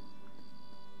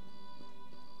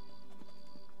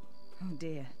 Oh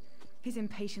dear. His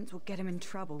impatience will get him in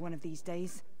trouble one of these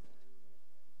days.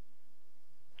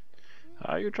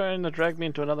 Are you trying to drag me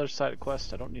into another side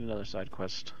quest? I don't need another side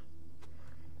quest.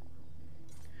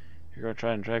 You're gonna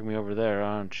try and drag me over there,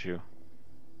 aren't you?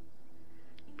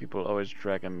 People always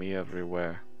dragging me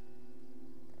everywhere.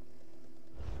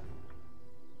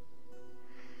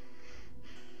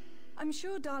 I'm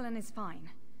sure Dahlan is fine.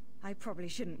 I probably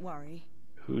shouldn't worry.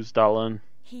 Who's Dahlan?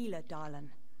 Healer Dahlan.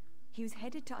 He was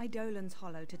headed to Eidolon's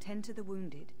Hollow to tend to the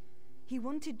wounded. He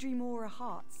wanted Dremora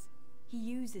hearts. He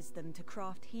uses them to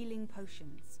craft healing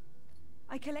potions.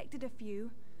 I collected a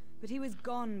few, but he was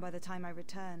gone by the time I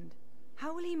returned.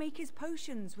 How will he make his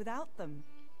potions without them?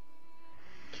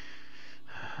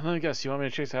 Let me guess, you want me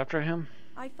to chase after him?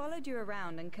 I followed you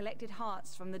around and collected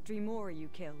hearts from the Dremora you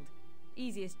killed.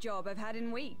 Easiest job I've had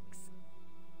in weeks.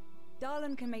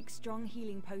 Darlan can make strong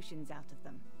healing potions out of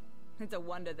them. It's a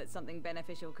wonder that something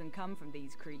beneficial can come from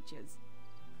these creatures.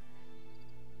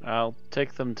 I'll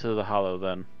take them to the Hollow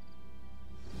then.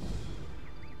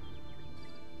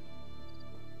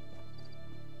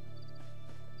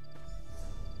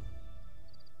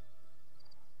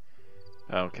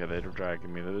 Okay, they're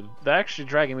dragging me. They're actually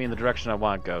dragging me in the direction I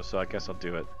want to go, so I guess I'll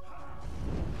do it.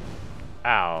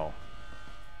 Ow.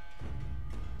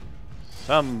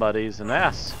 Somebody's an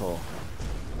asshole.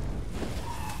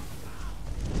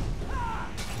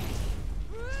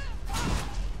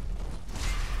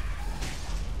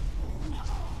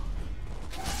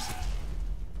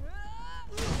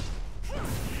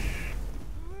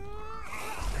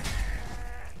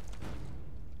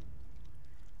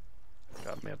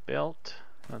 Got me a belt.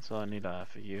 That's all I need to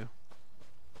offer you.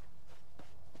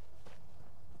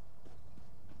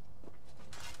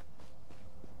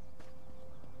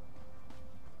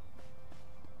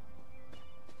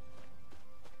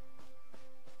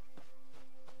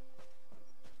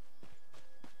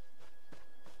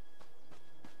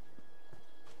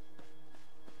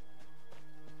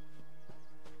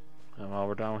 And while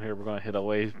we're down here, we're going to hit a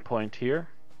waypoint here.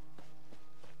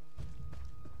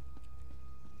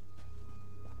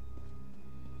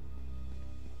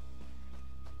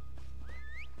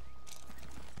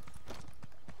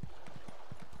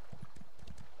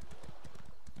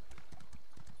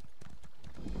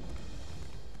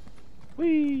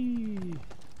 Whee!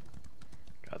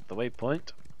 Got the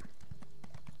waypoint.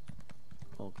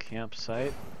 Old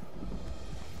campsite.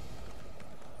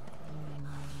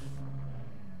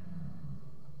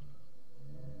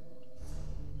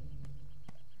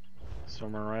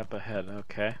 Somewhere right up ahead,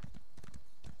 okay.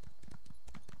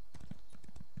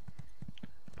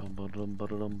 Bum bum bum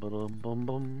bum bum bum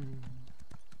bum.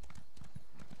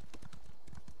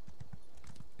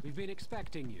 We've been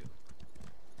expecting you.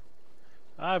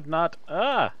 I've not.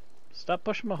 Stop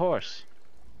pushing my horse.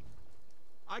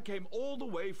 I came all the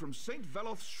way from St.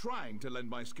 Veloth's shrine to lend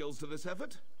my skills to this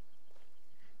effort.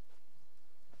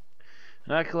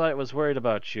 An acolyte was worried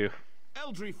about you.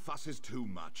 Eldry fusses too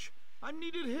much. I'm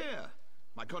needed here.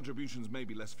 My contributions may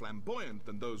be less flamboyant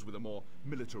than those with a more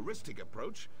militaristic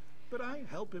approach, but I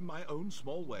help in my own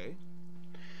small way.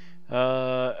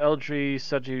 Eldry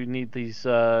said you need these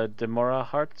Dremora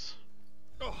hearts.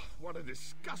 Oh, what a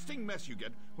disgusting mess you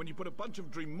get when you put a bunch of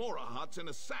Dremora hearts in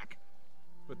a sack.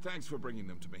 But thanks for bringing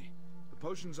them to me. The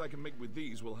potions I can make with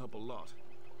these will help a lot.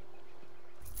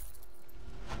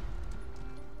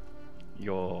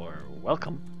 You're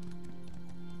welcome.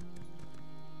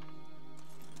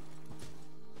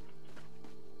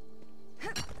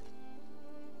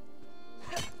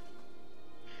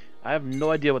 I have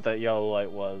no idea what that yellow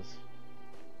light was.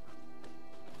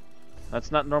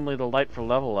 That's not normally the light for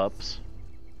level ups.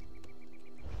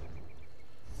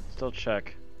 Still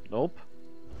check. Nope.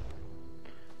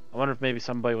 I wonder if maybe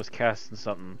somebody was casting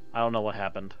something. I don't know what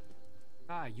happened.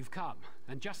 Ah, you've come,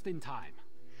 and just in time.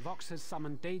 Vox has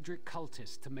summoned Daedric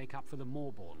cultists to make up for the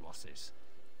Moorborn losses.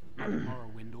 Mother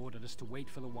Morrowind ordered us to wait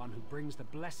for the one who brings the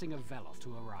blessing of Veloth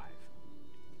to arrive.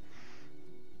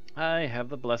 I have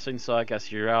the blessing, so I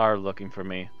guess you are looking for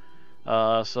me.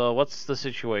 So what's the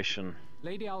situation?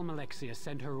 Lady Almalexia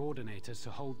sent her ordinators to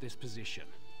hold this position,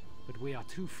 but we are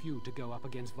too few to go up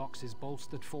against Vox's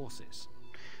bolstered forces.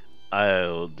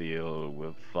 I'll deal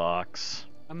with Vox.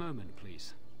 A moment,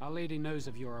 please. Our lady knows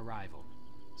of your arrival.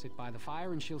 Sit by the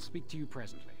fire and she'll speak to you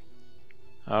presently.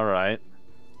 Alright.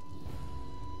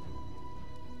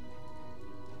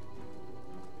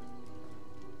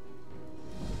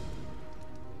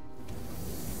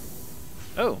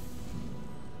 Oh.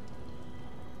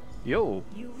 Yo.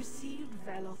 You received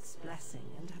Veloth's blessing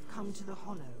and have come to the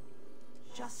Hollow,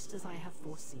 just as I have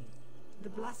foreseen. The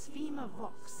blasphemer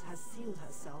Vox has sealed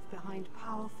herself behind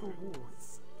powerful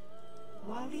wards.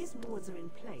 While these wards are in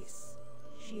place,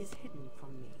 she is hidden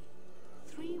from me.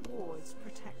 3 wards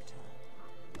protect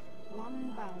her.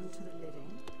 1 bound to the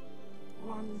living,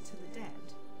 1 to the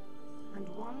dead, and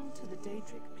 1 to the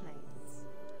Daedric plains.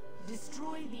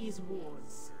 Destroy these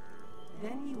wards.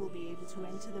 Then you will be able to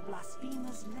enter the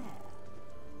blasphemer's lair.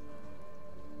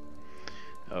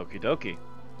 Okie dokie.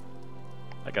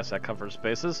 I guess that covers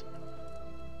bases.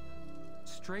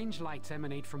 Strange lights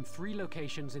emanate from 3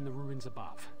 locations in the ruins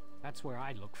above. That's where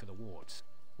I'd look for the wards.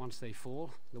 Once they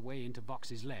fall, the way into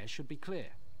Vox's lair should be clear.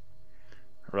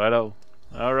 Righto.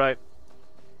 Alright.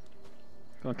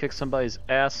 Gonna kick somebody's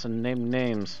ass and name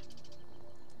names.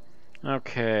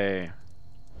 Okay.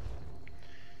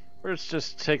 Let's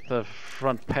just take the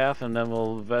front path and then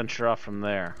we'll venture off from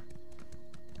there.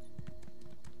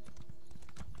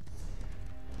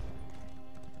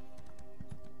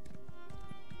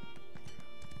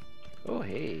 Oh,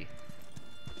 hey.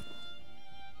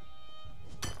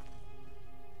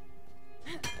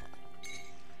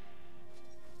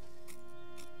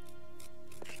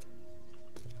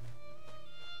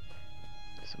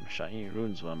 Some shiny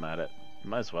runes while I'm at it.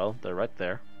 Might as well, they're right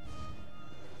there.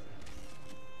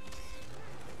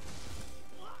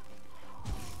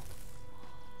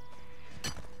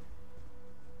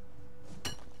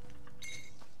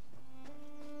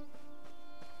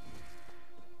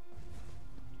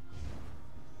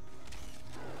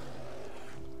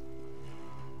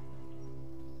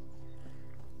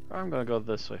 I'm gonna go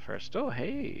this way first. Oh,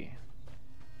 hey.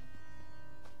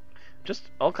 Just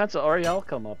all kinds of Ariel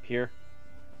come up here.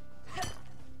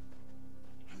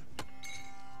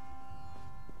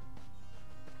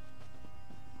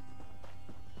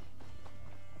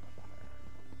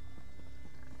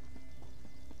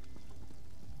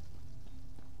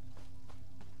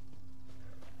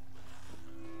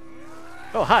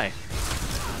 Oh, hi.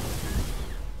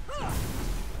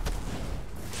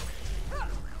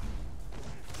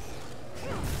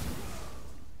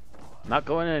 Not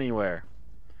going anywhere.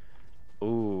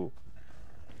 Ooh.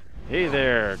 Hey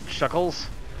there, Chuckles.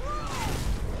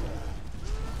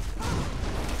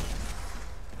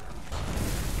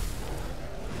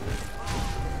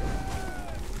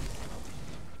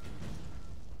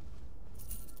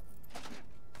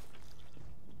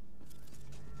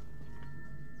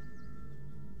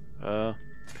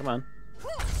 Come on.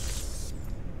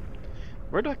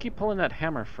 Where do I keep pulling that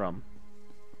hammer from?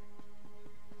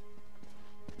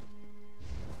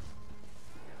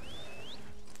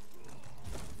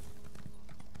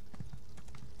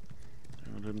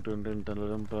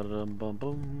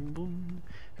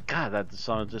 God, that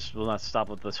song just will not stop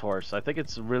with this horse. I think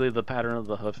it's really the pattern of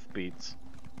the hoof beats.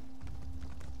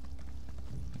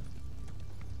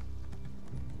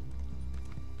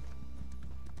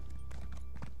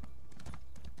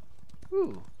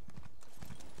 Ooh.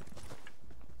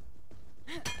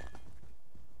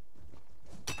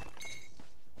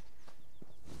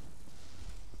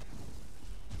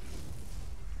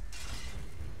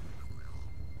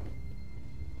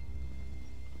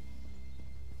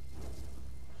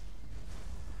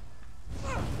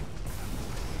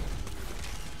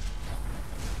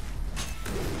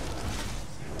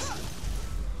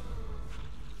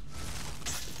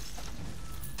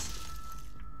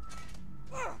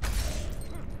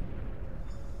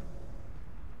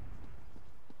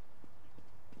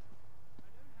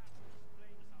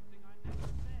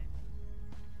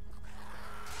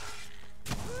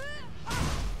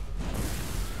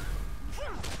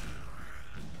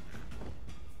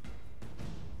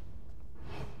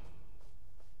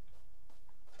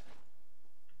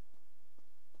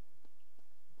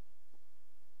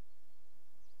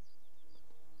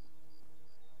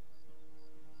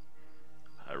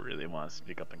 I really want to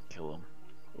speak up and kill him.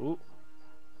 Ooh.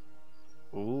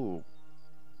 Ooh.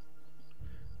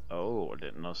 Oh, I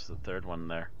didn't notice the third one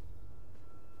there.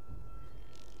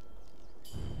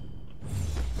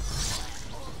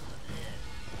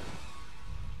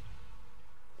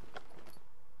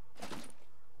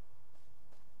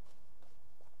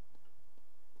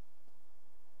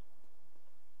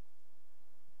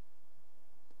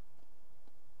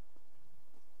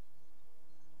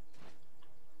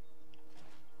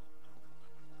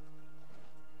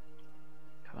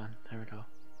 There we go.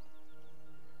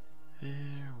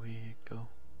 There we go.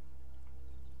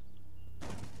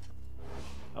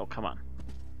 Oh, come on.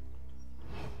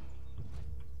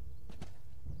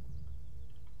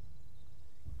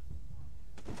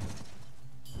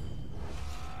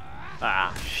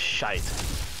 Ah, shite.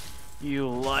 You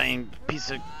lying piece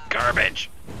of garbage!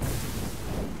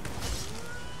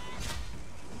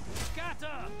 Scatter!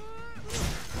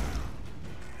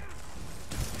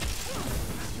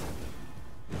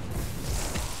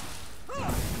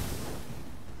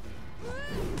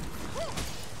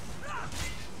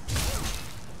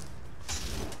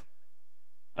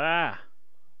 Ah!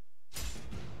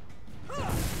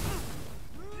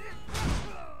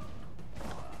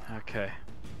 Okay.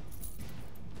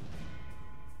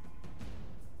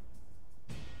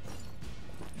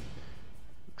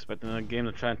 Expecting the game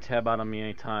to try and tab out on me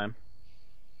anytime.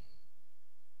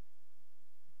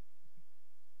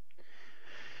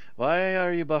 Why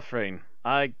are you buffering?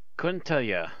 I couldn't tell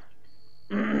ya.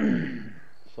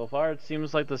 So far it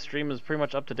seems like the stream is pretty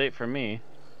much up to date for me.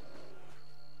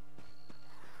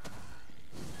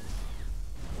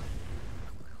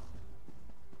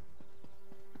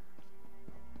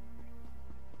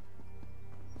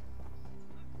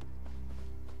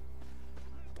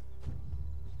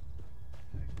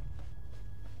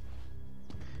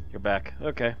 back.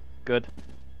 Okay, good.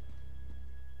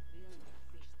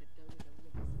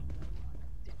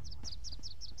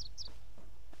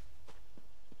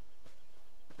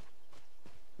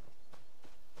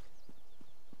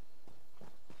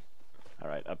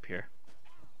 Alright, up here.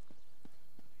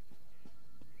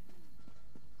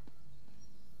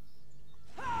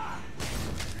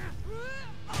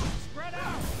 Spread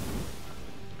out!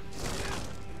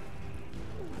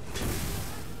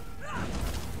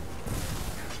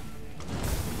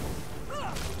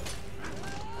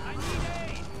 I need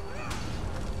aid!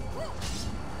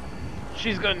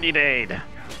 She's gonna need aid.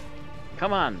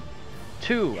 Come on.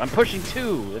 2. I'm pushing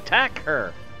 2. Attack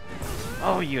her.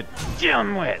 Oh, you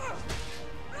dimwit.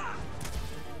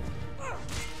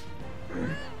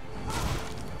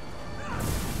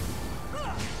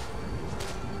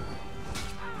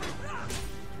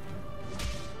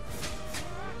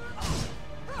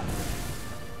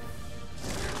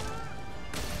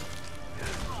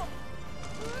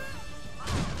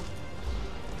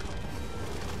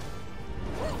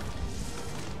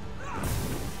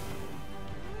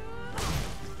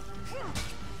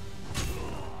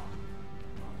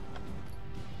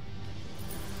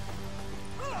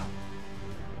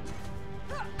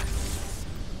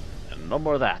 No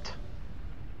more of that.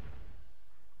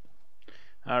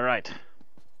 All right.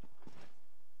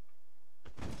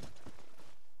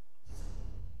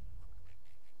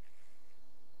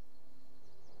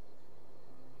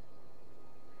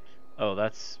 Oh,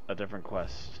 that's a different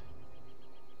quest.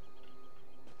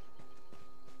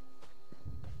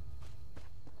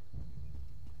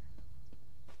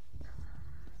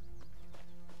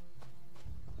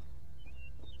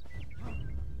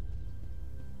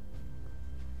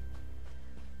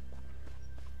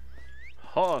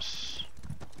 Horse.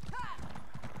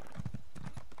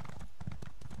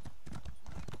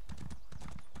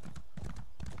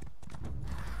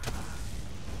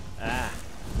 Ah.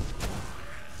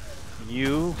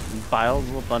 You vile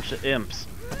little bunch of imps.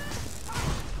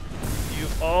 You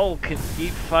all can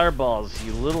eat fireballs,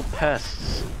 you little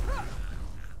pests.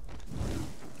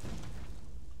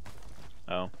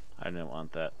 Oh, I didn't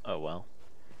want that. Oh well.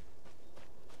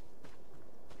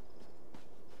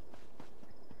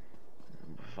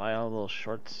 Vile little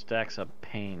short stacks of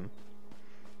pain.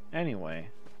 Anyway.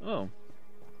 Oh.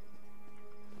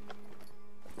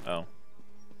 Oh.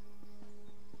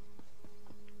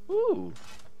 Ooh.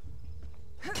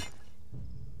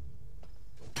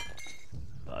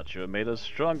 Thought you had made us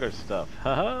stronger stuff.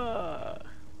 Haha.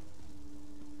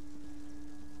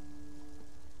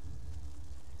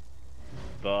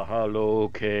 The Hollow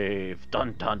Cave.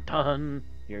 Dun dun dun.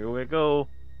 Here we go.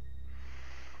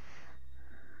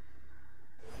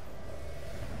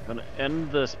 Gonna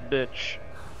end this bitch.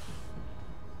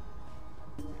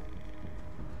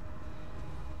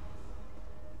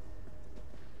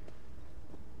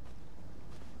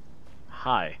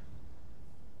 Hi.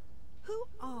 Who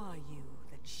are you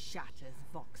that shatters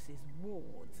Vox's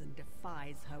wards and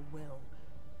defies her will?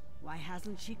 Why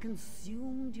hasn't she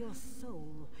consumed your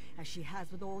soul as she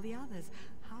has with all the others?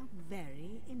 How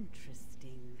very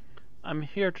interesting. I'm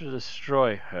here to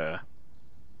destroy her.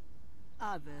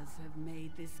 Others have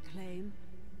made this claim.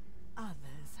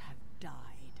 Others have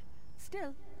died.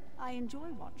 Still, I enjoy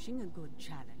watching a good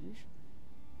challenge.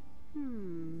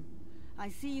 I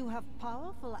see you have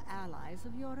powerful allies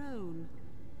of your own.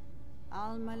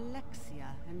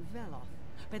 Almalexia and Veloth,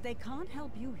 but they can't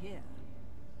help you here.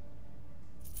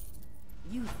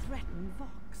 You threaten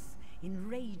Vox,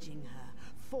 enraging her,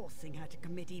 forcing her to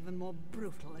commit even more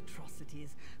brutal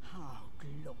atrocities. How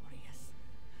glorious.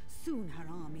 Soon her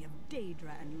army of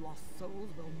Daedra and Lost Souls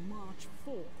will march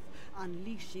forth,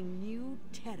 unleashing new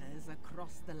terrors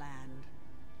across the land.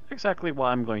 Exactly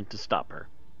why I'm going to stop her.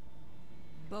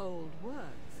 Bold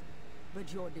words,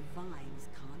 but your divines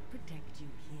can't protect you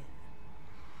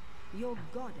here. Your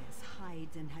goddess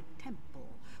hides in her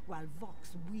temple, while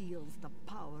Vox wields the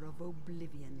power of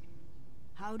oblivion.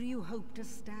 How do you hope to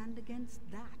stand against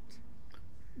that?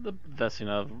 The blessing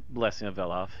of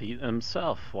Veloth, he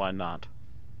himself, why not?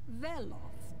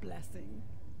 Veloth's blessing.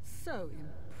 So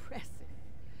impressive.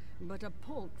 But a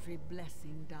paltry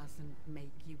blessing doesn't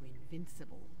make you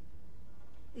invincible.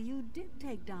 You did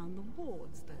take down the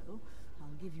wards, though.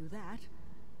 I'll give you that.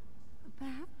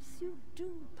 Perhaps you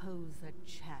do pose a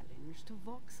challenge to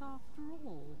Vox after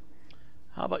all.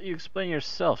 How about you explain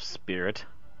yourself, spirit?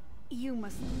 You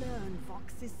must learn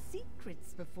Vox's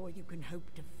secrets before you can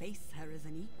hope to face her as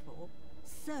an equal.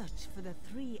 Search for the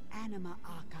 3 anima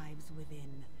archives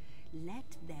within.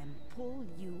 Let them pull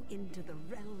you into the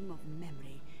realm of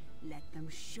memory. Let them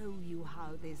show you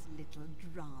how this little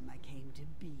drama came to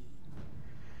be.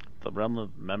 The realm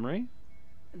of memory?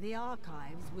 The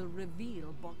archives will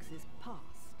reveal Vox's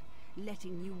past,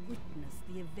 letting you witness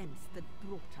the events that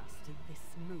brought us to this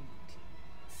moment.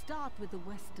 Start with the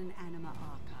Western Anima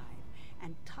Archive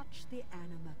and touch the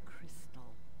Anima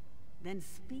Crystal. Then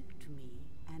speak to me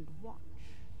and watch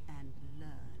and learn.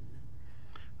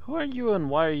 Who are you and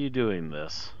why are you doing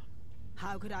this?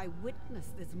 How could I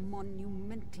witness this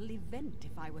monumental event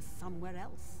if I was somewhere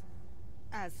else?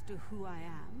 As to who I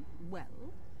am,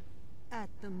 well, at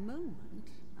the moment,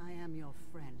 I am your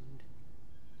friend.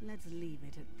 Let's leave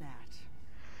it at that.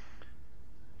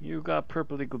 You got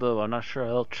purpley glow. I'm not sure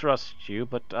I'll trust you,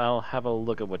 but I'll have a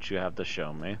look at what you have to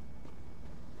show me.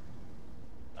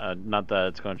 Not that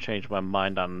it's going to change my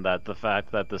mind on that. The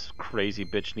fact that this crazy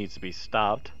bitch needs to be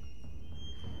stopped.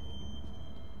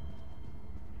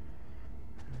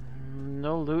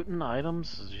 No looting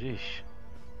items? Jeesh.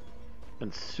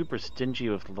 Been super stingy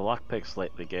with the lockpicks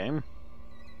lately, game.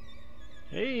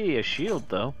 Hey, a shield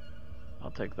though.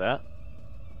 I'll take that.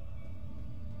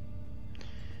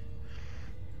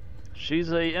 She's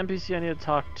a NPC I need to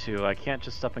talk to. I can't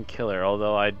just up and kill her,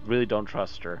 although I really don't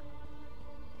trust her.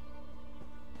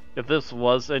 If this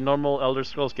was a normal Elder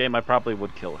Scrolls game, I probably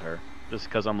would kill her. Just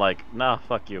because I'm like, nah,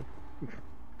 fuck you.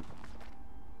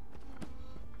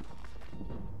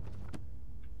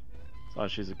 As long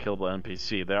as she's a killable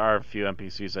NPC. There are a few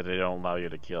NPCs that they don't allow you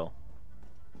to kill.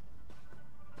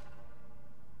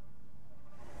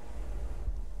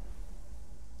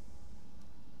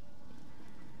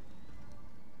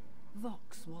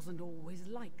 Vox wasn't always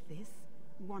like this.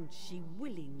 Once she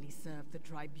willingly served the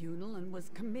tribunal and was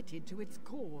committed to its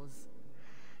cause.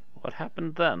 What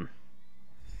happened then?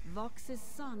 Vox's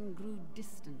son grew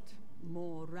distant,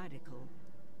 more radical.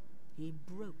 He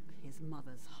broke his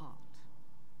mother's heart.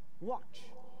 Watch,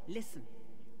 listen.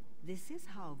 This is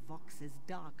how Vox's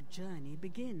dark journey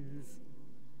begins.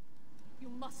 You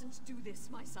mustn't do this,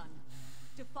 my son.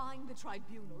 Defying the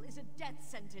tribunal is a death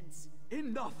sentence.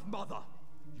 Enough, mother!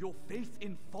 Your faith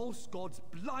in false gods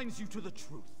blinds you to the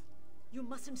truth. You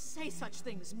mustn't say such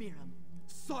things, Miram.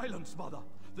 Silence, mother!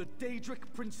 The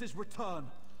Daedric princes return.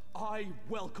 I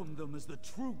welcome them as the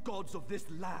true gods of this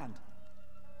land.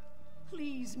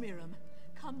 Please, Miram,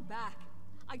 come back.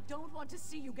 I don't want to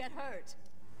see you get hurt.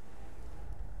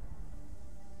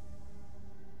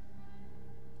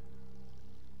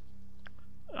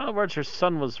 In other words, her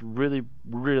son was really,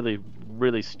 really,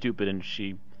 really stupid, and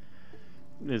she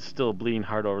is still bleeding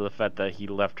hard over the fact that he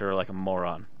left her like a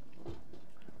moron.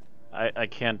 I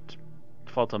can't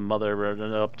fault a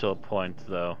mother up to a point,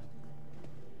 though.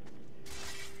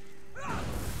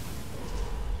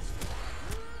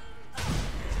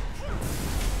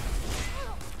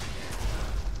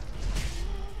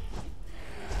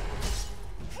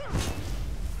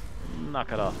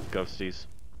 Knock it off, ghosties.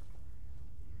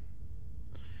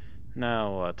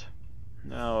 Now what?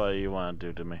 Now what do you want to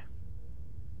do to me?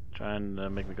 Trying to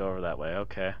make me go over that way,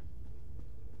 okay.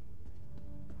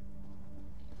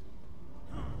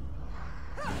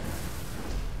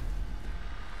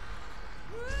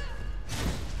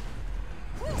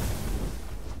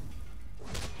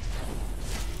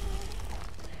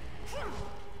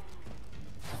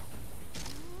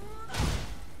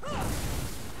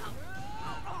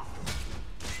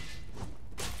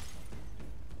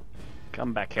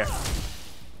 Come back here.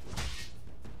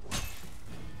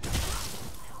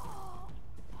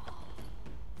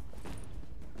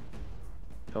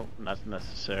 Nope, not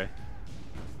necessary.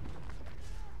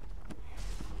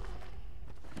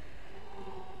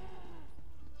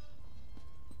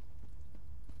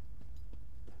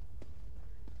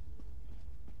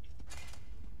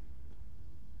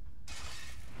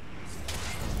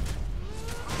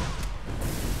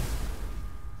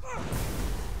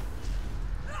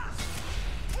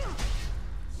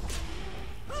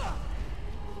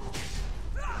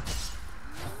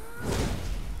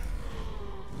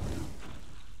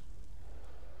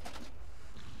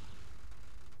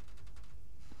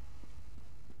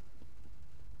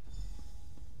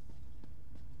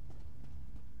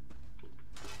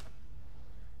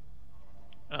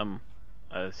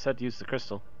 I said use the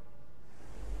crystal.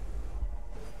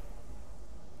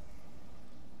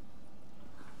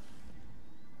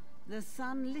 The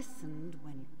son listened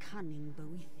when cunning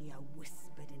Boethia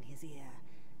whispered in his ear.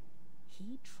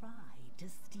 He tried to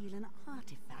steal an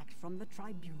artifact from the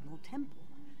tribunal temple,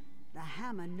 the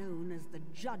hammer known as the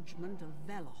Judgment of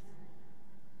Veloth.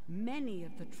 Many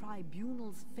of the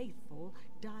tribunal's faithful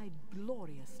died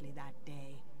gloriously that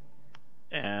day.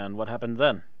 And what happened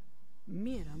then?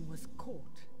 Miram was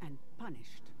caught and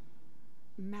punished.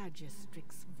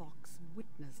 Magistrix Vox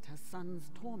witnessed her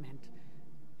son's torment.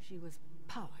 She was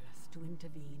powerless to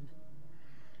intervene.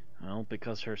 Well,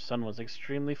 because her son was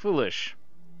extremely foolish.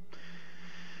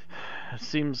 It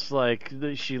seems like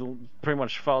she pretty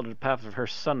much followed the path of her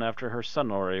son after her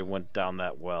son already went down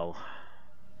that well.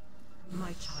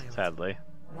 My child, sadly.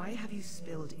 Why have you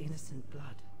spilled innocent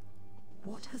blood?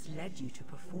 What has led you to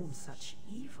perform such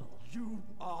evil? You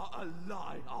are a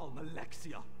lie,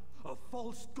 Almalexia. A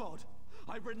false god.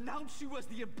 I renounce you as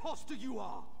the impostor you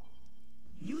are.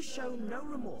 You show no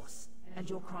remorse, and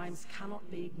your crimes cannot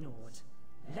be ignored.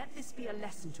 Let this be a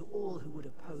lesson to all who would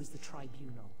oppose the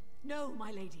tribunal. No,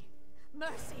 my lady.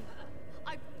 Mercy!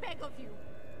 I beg of you!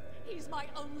 He's my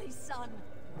only son!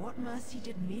 What mercy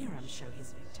did Miram show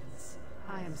his victims?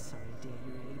 I am sorry, dear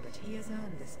Yuri, but he has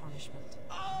earned this punishment.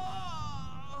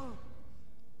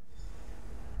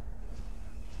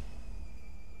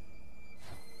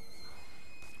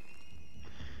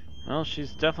 Well,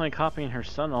 she's definitely copying her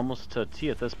son almost to a T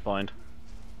at this point.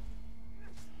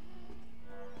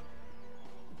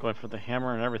 Going for the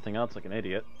hammer and everything else like an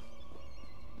idiot.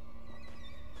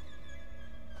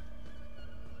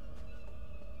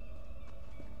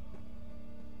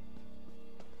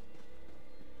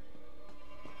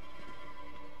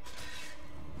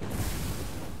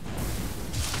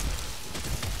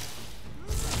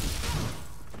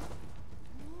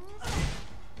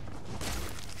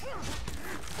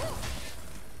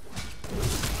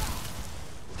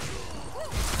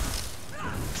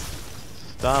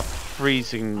 Stop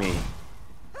freezing me.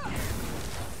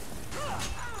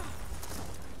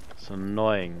 It's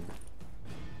annoying.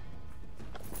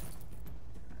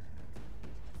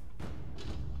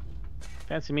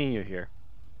 Fancy meeting you here.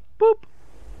 Boop!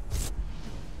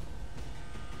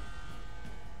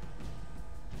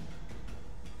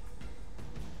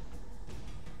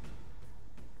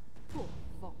 Poor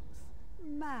Vox,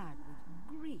 mad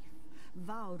with grief,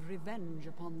 vowed revenge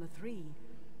upon the three.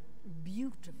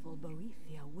 Beautiful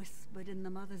Boethia whispered in the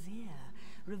mother's ear,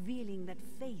 revealing that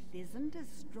faith isn't as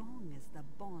strong as the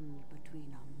bond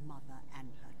between a mother and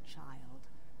her child.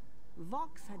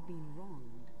 Vox had been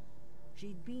wronged.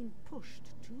 She'd been pushed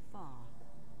too far.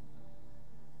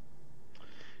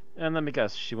 And let me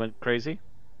guess, she went crazy?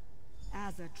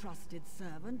 As a trusted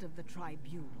servant of the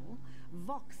tribunal,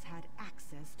 Vox had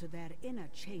access to their inner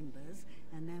chambers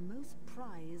and their most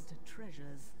prized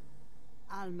treasures.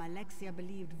 Almalexia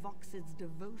believed Vox's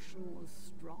devotion was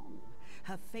strong,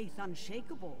 her faith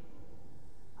unshakable.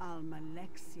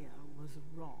 Almalexia was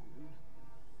wrong.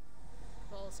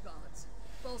 False gods,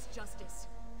 false justice.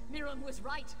 Miram was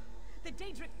right. The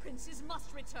Daedric princes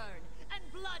must return, and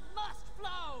blood must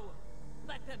flow!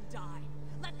 Let them die.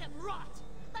 Let them rot.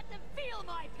 Let them feel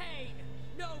my pain!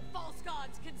 No false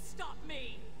gods can stop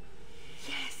me!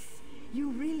 Yes, you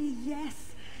really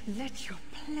yes. Let your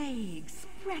plague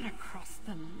spread across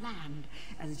the land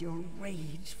as your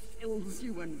rage fills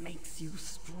you and makes you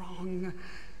strong.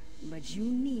 But you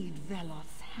need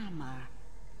Veloth's hammer.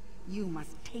 You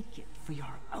must take it for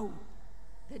your own.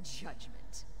 The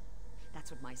judgment. That's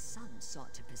what my son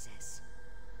sought to possess.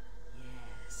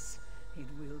 Yes, it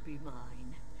will be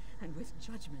mine. And with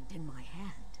judgment in my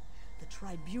hand, the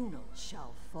tribunal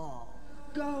shall fall.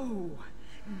 Go!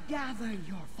 Gather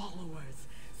your followers.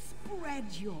 Spread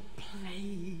your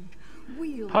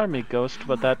plague. Pardon me, Ghost,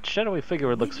 but that shadowy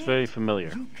figure looks very familiar.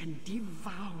 You can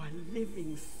devour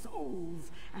living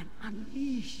souls and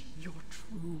unleash your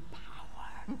true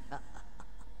power.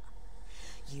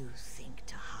 You think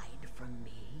to hide from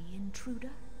me,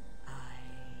 intruder?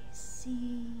 I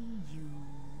see you.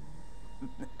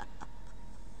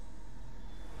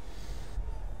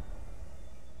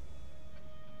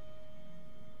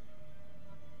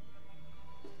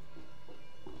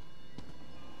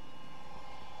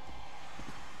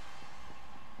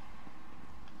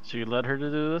 So you led her to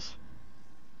do this?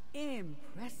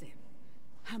 Impressive.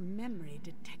 Her memory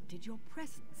detected your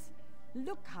presence.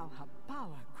 Look how her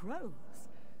power grows.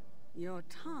 Your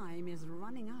time is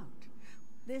running out.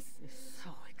 This is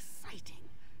so exciting.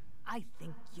 I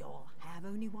think you'll have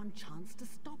only one chance to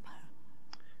stop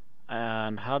her.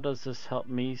 And how does this help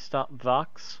me stop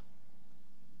Vox?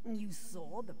 You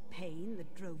saw the pain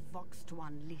that drove Vox to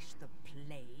unleash the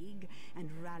plague and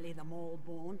rally them all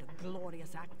born to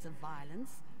glorious acts of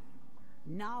violence.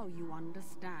 Now you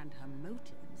understand her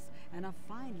motives and are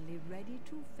finally ready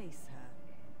to face her.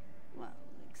 Well,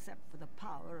 except for the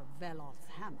power of Veloth's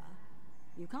hammer.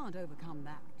 You can't overcome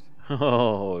that.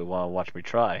 Oh, you want to watch me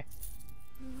try?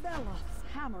 Veloth's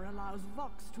hammer allows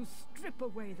Vox to strip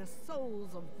away the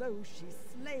souls of those she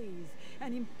slays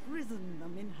and imprison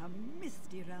them in her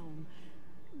misty realm.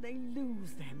 They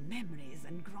lose their memories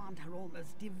and grant her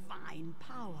almost divine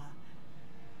power.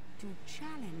 To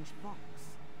challenge Vox,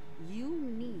 You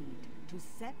need to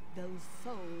set those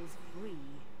souls free.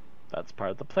 That's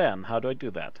part of the plan. How do I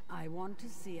do that? I want to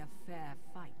see a fair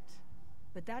fight.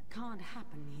 But that can't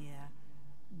happen here.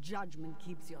 Judgment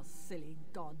keeps your silly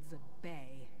gods at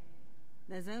bay.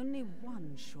 There's only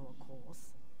one sure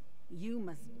course. You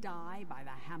must die by the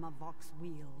Hammervox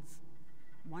wheels.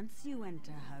 Once you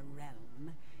enter her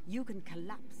realm, you can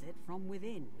collapse it from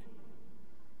within.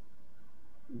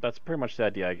 That's pretty much the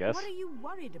idea, I guess. What are you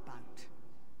worried about?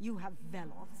 You have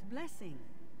Veloth's blessing.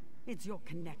 It's your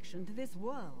connection to this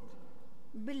world.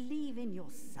 Believe in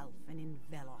yourself and in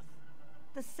Veloth.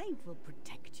 The Saint will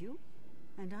protect you,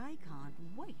 and I can't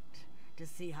wait to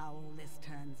see how all this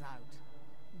turns out.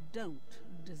 Don't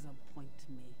disappoint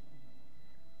me.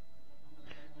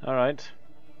 Alright.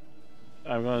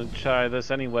 I'm gonna try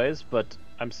this anyways, but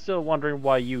I'm still wondering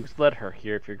why you led her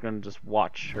here if you're gonna just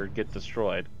watch her get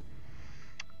destroyed.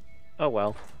 Oh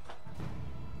well.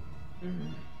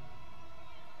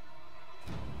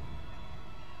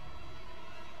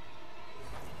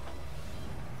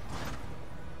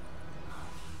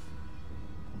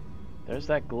 There's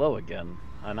that glow again.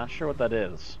 I'm not sure what that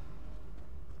is.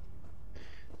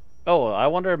 Oh, I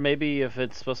wonder maybe if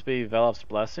it's supposed to be Veloth's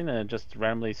blessing and it just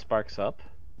randomly sparks up.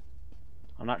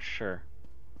 I'm not sure.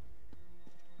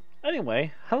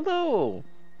 Anyway, hello!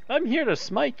 I'm here to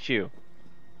smite you.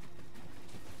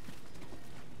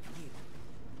 You,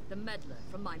 the meddler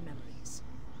from my memories.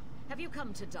 Have you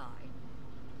come to die?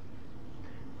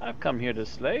 I've come here to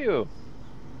slay you.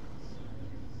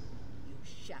 You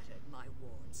shattered my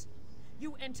wards.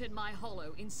 You entered my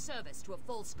hollow in service to a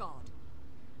false god.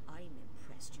 I'm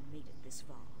impressed you made it this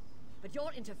far, but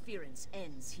your interference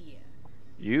ends here.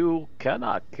 You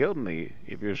cannot kill me.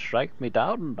 If you strike me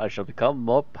down, I shall become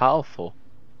more powerful.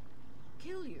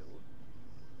 Kill you?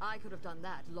 I could have done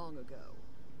that long ago.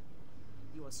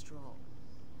 You are strong.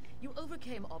 You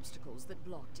overcame obstacles that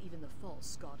blocked even the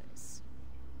false goddess.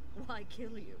 Why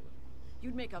kill you?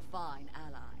 You'd make a fine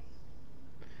ally.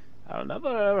 I'll never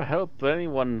ever help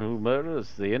anyone who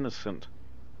murders the innocent.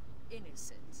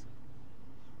 Innocent?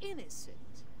 Innocent?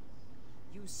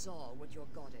 You saw what your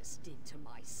goddess did to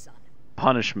my son.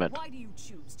 Punishment. Why do you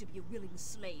choose to be a willing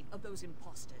slave of those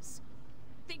imposters?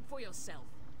 Think for yourself.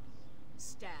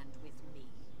 Stand with me.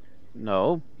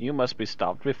 No, you must be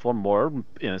stopped before more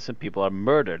innocent people are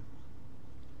murdered.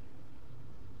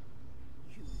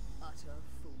 You utter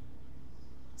fool.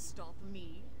 Stop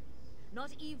me?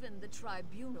 Not even the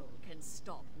tribunal can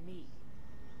stop me.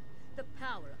 The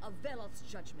power of Veloth's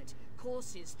judgment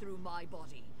courses through my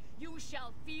body. You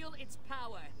shall feel its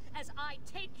power as I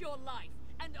take your life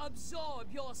and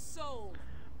absorb your soul.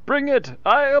 Bring it!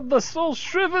 I am the soul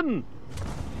shriven!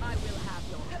 I will have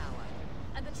your power,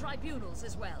 and the tribunals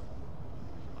as well.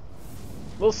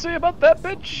 We'll see about that,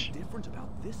 bitch! Different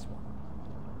about this one.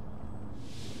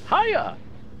 Hiya!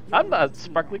 I'm not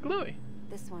sparkly gluey.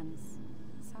 This one's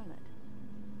solid.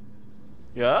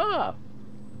 Yeah.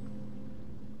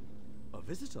 A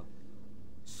visitor.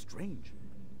 Strange.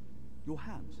 Your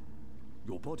hands,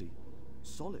 your body,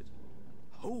 solid,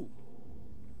 whole.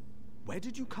 Where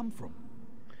did you come from?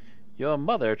 Your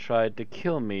mother tried to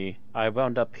kill me. I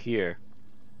wound up here.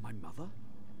 My mother?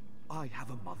 I have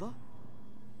a mother?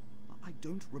 I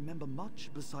don't remember much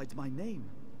besides my name.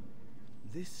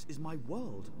 This is my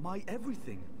world, my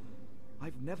everything.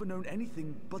 I've never known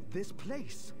anything but this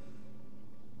place.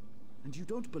 And you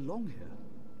don't belong here.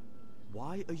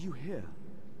 Why are you here?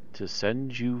 To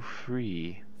send you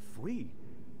free. Free?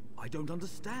 I don't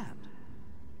understand.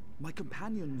 My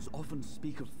companions often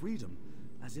speak of freedom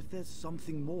as if there's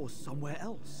something more somewhere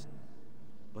else.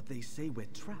 But they say we're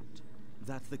trapped,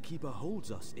 that the Keeper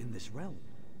holds us in this realm.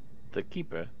 The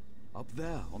Keeper? Up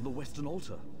there on the Western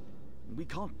Altar. We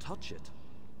can't touch it.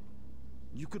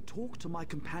 You could talk to my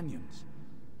companions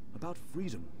about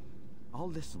freedom. I'll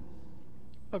listen.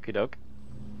 Okie doke.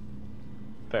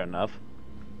 Fair enough.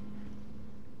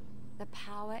 The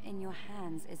power in your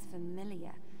hands is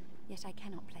familiar, yet I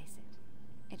cannot place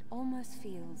it. It almost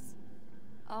feels...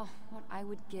 Oh, what I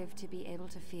would give to be able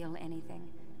to feel anything.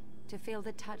 To feel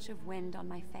the touch of wind on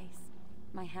my face,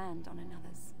 my hand on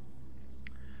another's.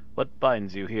 What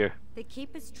binds you here? The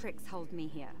Keeper's tricks hold me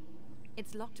here.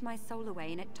 It's locked my soul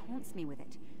away and it taunts me with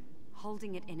it,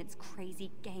 holding it in its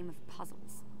crazy game of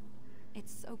puzzles.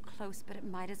 It's so close, but it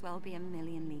might as well be a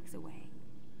million leagues away.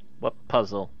 What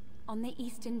puzzle? On the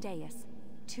eastern dais,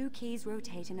 2 keys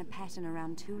rotate in a pattern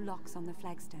around 2 locks on the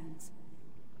flagstones.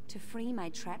 To free my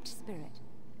trapped spirit,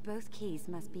 both keys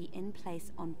must be in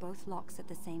place on both locks at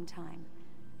the same time,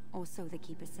 or so the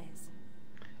Keeper says.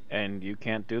 And you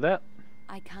can't do that?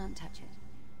 I can't touch it.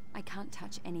 I can't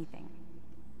touch anything.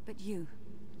 But you,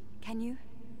 can you?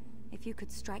 If you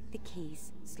could strike the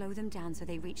keys, slow them down so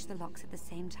they reach the locks at the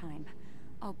same time.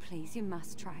 Oh, please, you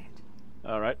must try it.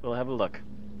 Alright, we'll have a look.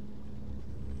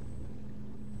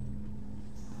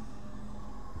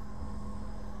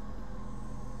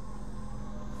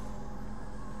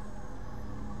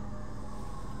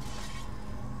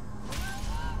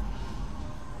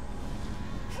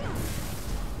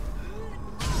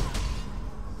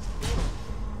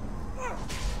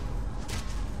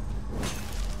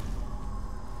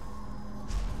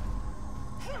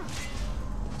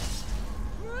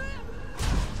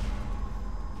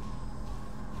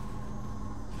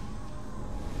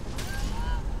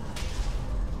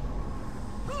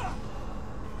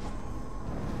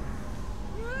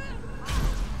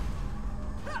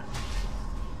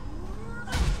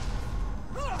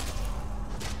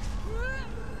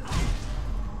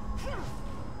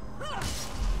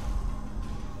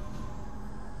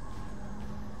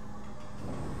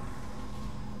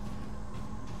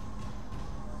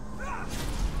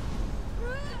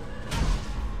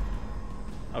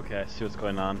 Okay, I see what's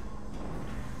going on.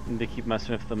 Need to keep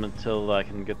messing with them until I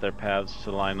can get their paths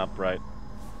to line up right.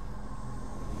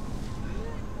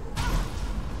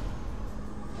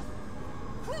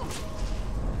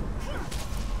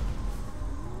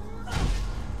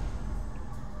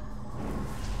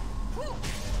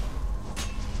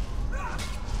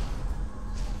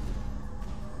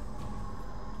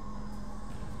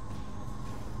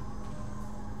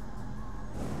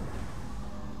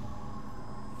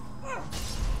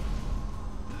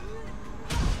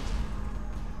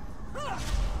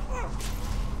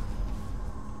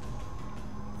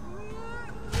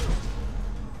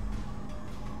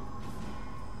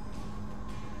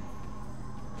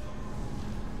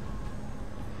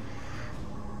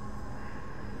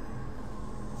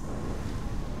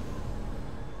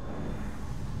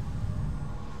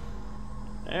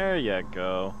 There you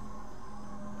go.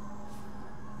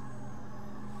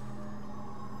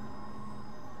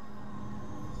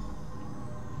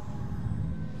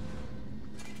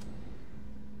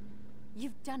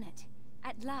 You've done it.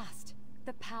 At last.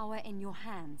 The power in your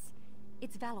hands.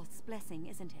 It's Valoth's blessing,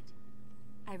 isn't it?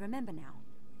 I remember now.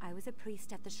 I was a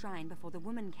priest at the shrine before the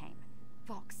woman came.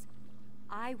 Vox,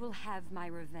 I will have my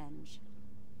revenge.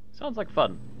 Sounds like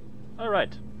fun.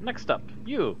 Alright, next up,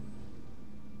 you.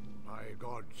 My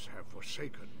gods have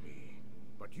forsaken me,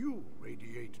 but you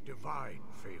radiate divine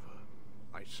favor.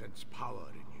 I sense power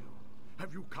in you.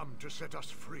 Have you come to set us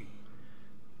free?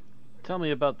 Tell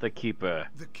me about the Keeper.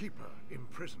 The Keeper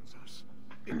imprisons us.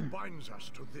 It binds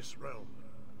us to this realm.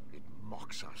 It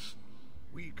mocks us.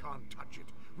 We can't touch it.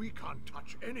 We can't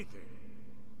touch anything.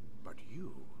 But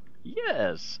you...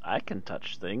 Yes, I can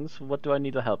touch things. What do I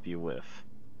need to help you with?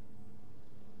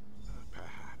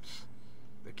 Perhaps.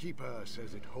 The Keeper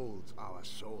says it holds our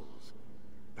souls.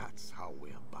 That's how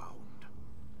we're bound.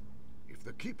 If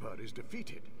the Keeper is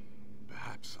defeated,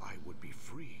 perhaps I would be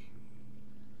free.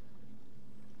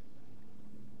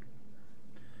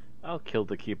 I'll kill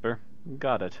the Keeper.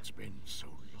 Got it. It's been so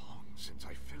long since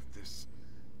I felt this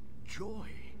joy.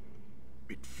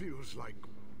 It feels like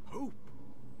hope.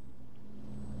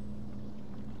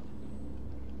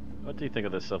 What do you think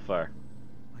of this so far?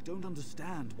 I don't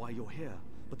understand why you're here,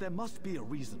 but there must be a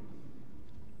reason.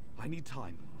 I need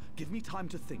time. Give me time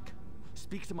to think.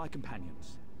 Speak to my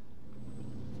companions.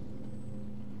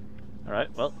 Alright,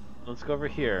 well, let's go over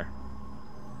here.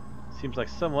 Seems like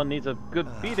someone needs a good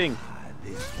beating.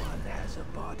 This one has a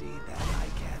body that I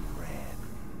can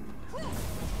rend.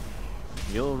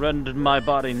 You'll rend my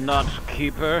body, not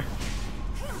Keeper.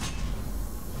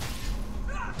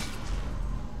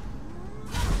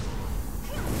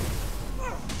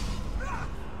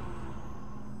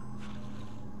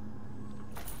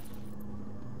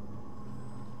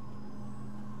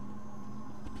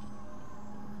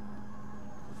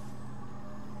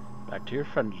 Back to your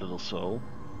friend, little soul.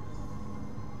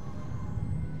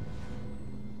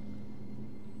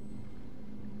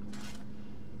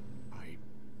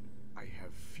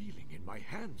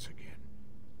 Hands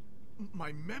again.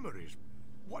 My memories.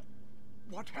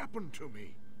 What happened to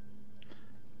me?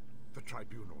 The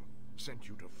Tribunal sent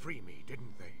you to free me,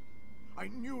 didn't they? I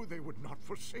knew they would not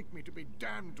forsake me to be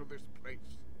damned to this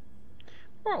place.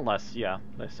 More or less, yeah,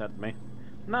 they sent me.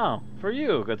 Now, for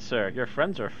you, good sir, your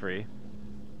friends are free.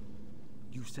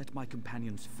 You set my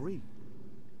companions free?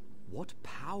 What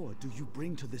power do you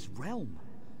bring to this realm?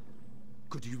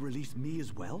 Could you release me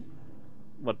as well?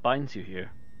 What binds you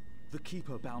here? The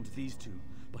Keeper bound these two,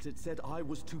 but it said I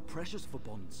was too precious for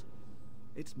bonds.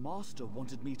 Its master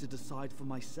wanted me to decide for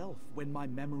myself when my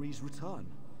memories return.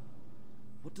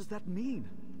 What does that mean?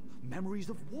 Memories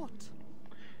of what?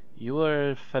 You are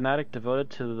a fanatic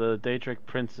devoted to the Daedric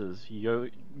princes.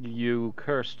 You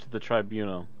cursed the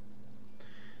tribunal.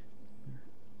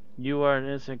 You are an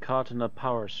innocent caught in a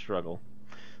power struggle.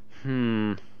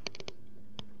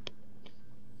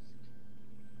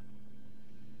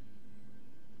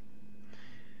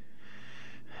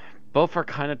 Both are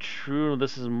kind of true.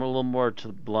 This is a little more to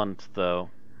blunt, though.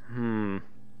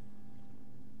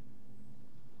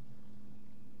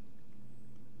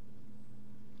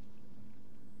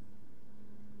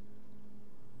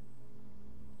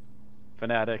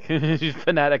 Fanatic.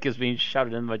 Fanatic is being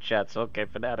shouted in my chats. Okay,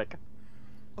 fanatic.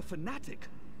 A fanatic?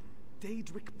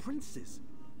 Daedric princes?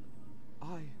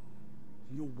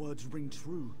 Your words ring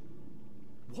true.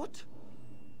 What?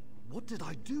 What did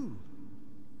I do?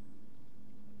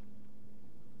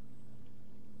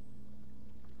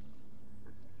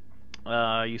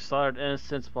 You slaughtered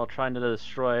innocents while trying to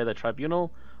destroy the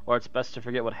tribunal, or it's best to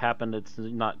forget what happened.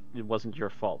 It wasn't your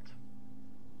fault.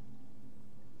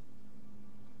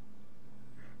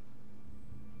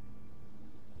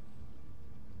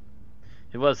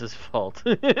 It was his fault.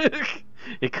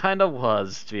 It kind of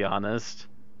was, to be honest.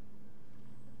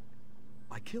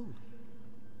 I killed.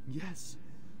 Yes,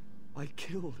 I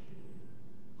killed.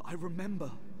 I remember.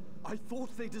 I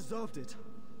thought they deserved it.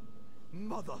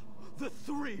 Mother, the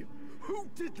three! Who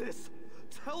did this?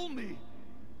 Tell me!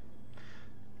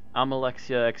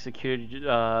 Almalexia executed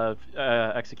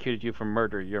you for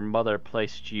murder. Your mother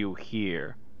placed you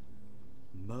here.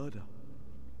 Murder?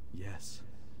 Yes.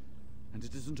 And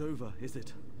it isn't over, is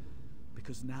it?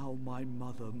 Because now my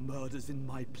mother murders in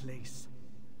my place.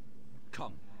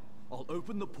 Come, I'll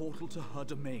open the portal to her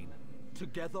domain.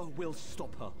 Together we'll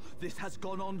stop her. This has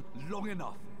gone on long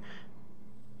enough.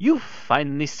 You've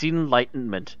finally seen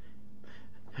enlightenment.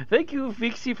 Thank you,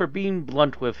 Vixie, for being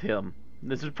blunt with him.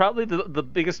 This is probably the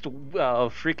biggest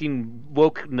freaking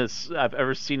wokeness I've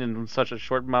ever seen in such a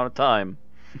short amount of time.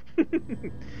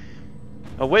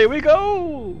 Away we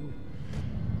go!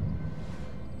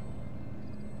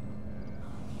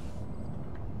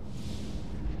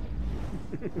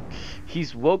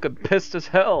 He's woke and pissed as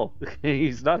hell.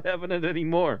 He's not having it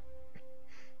anymore.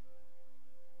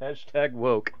 Hashtag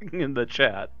woke in the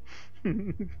chat.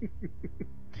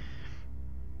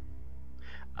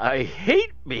 I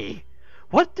hate me.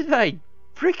 What did I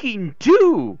freaking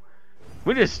do?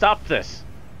 We need to stop this.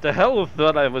 The hell with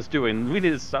what I was doing. We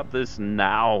need to stop this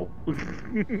now.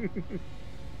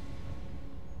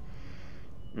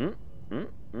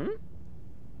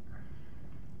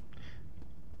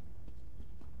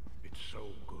 It's so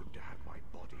good to have my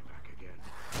body back again.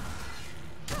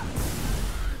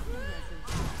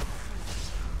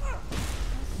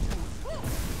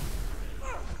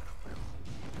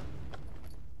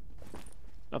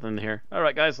 Nothing here.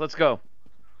 Alright guys, let's go.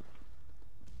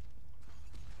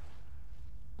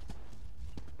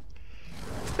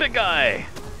 Big guy!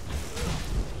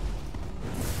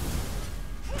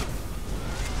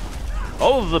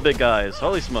 All of the big guys,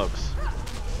 holy smokes.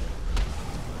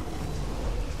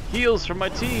 Heals from my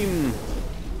team!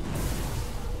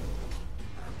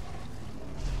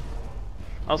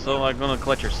 Also, I'm gonna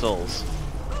collect your souls.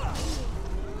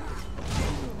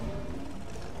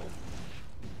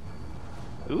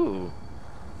 Ooh.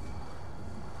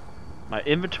 My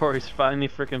inventory's finally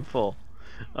freaking full.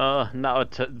 Now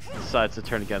it decides to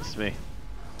turn against me.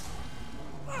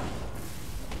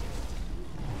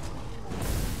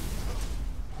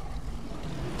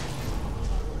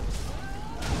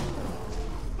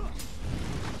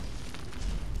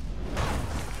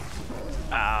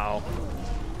 Ow.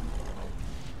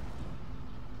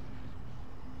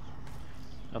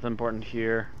 Nothing important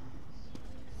here.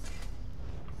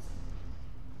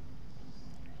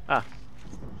 Ah.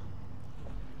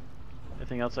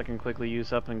 Anything else I can quickly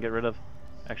use up and get rid of?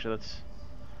 Actually, let's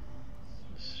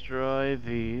destroy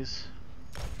these.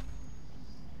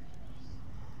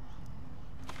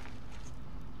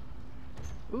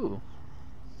 Ooh.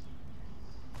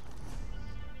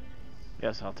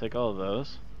 Yes, I'll take all of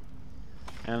those.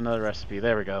 And another recipe.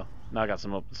 There we go. Now I got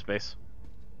some open space.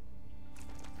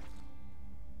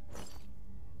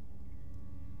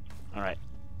 Alright.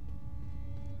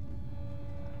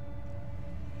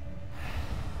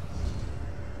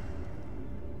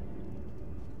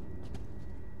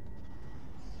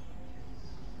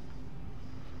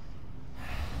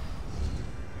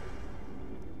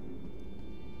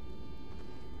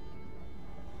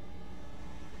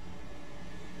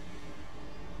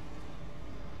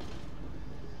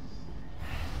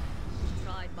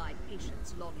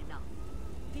 Long enough.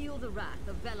 Feel the wrath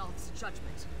of Veloth's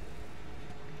judgment.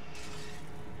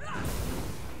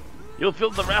 You'll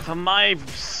feel the wrath of my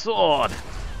sword.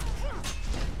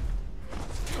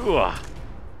 Ugh.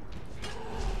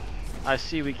 I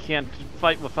see we can't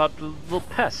fight without the little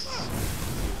pests.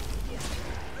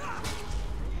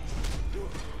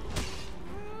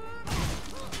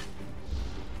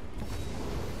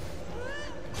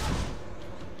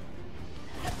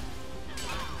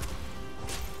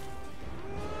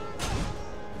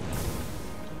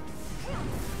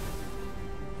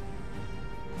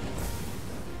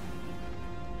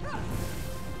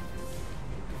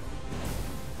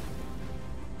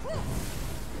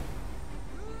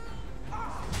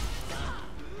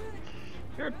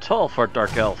 You're tall for a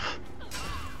dark elf.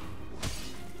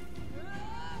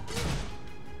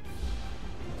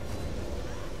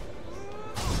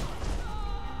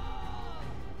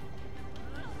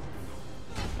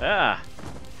 Ah,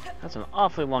 that's an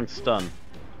awfully long stun.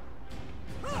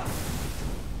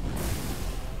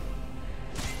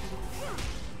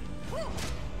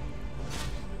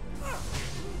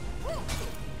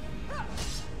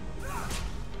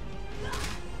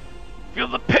 Feel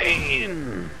the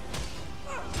pain!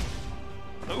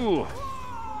 Ooh.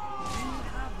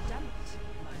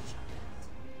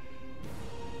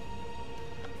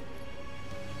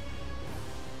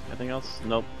 Anything else?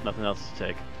 Nope, nothing else to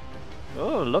take.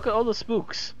 Oh, look at all the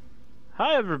spooks.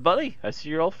 Hi everybody, I see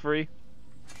you're all free.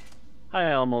 Hi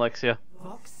Alexia.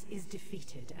 Vox is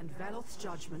defeated and Veloth's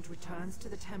judgment returns to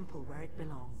the temple where it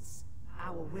belongs.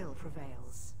 Our will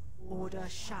prevails. Order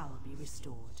shall be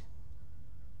restored.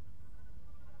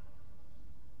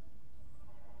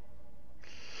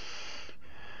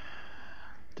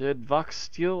 Did Vox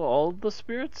steal all the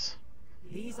spirits?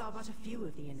 These are but a few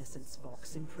of the innocents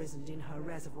Vox imprisoned in her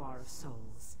reservoir of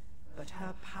souls. But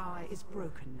her power is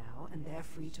broken now, and they're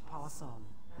free to pass on.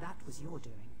 That was your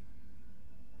doing.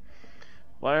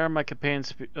 Why are my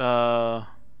companions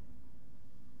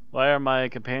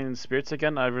spirits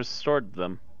again? I restored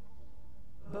them.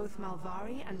 Both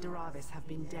Malvari and Daravis have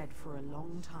been dead for a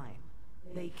long time.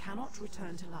 They cannot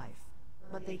return to life,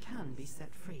 but they can be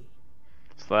set free.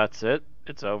 So that's it?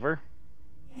 It's over?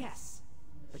 Yes,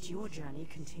 but your journey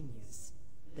continues.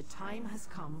 The time has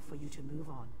come for you to move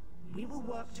on. We will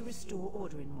work to restore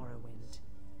order in Morrowind.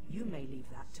 You may leave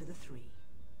that to the three.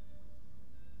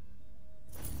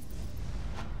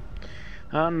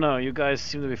 Oh no, you guys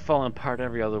seem to be falling apart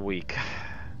every other week.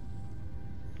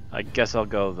 I guess I'll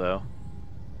go though.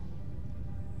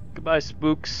 Goodbye,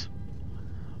 spooks.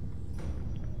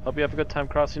 Hope you have a good time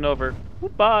crossing over.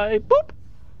 Goodbye. Boop!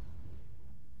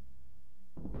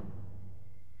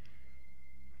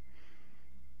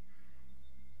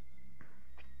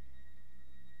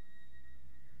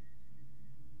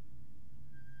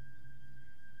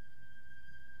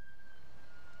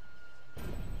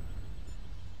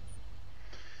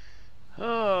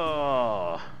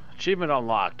 Oh, achievement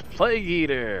unlocked, Plague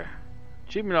Eater.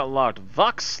 Achievement unlocked,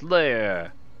 Vox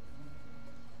Slayer.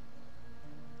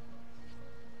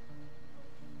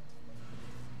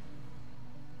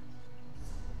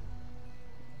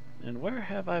 And where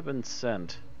have I been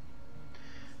sent?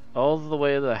 All the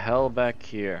way to hell back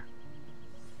here.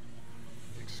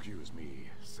 Excuse me,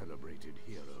 celebrated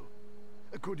hero.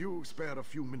 Could you spare a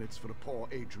few minutes for a poor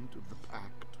agent of the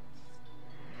Pact?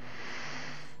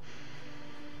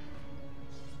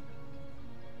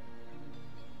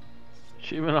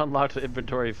 Achievement unlocked,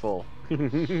 inventory full.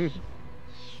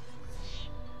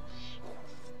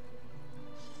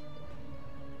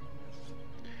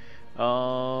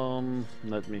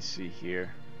 Let me see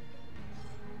here.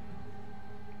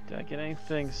 Did I get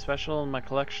anything special in my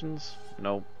collections?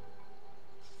 Nope.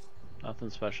 Nothing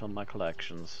special in my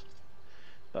collections.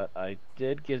 But I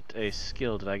did get a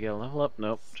skill. Did I get a level up?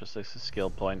 Nope, just a skill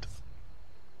point.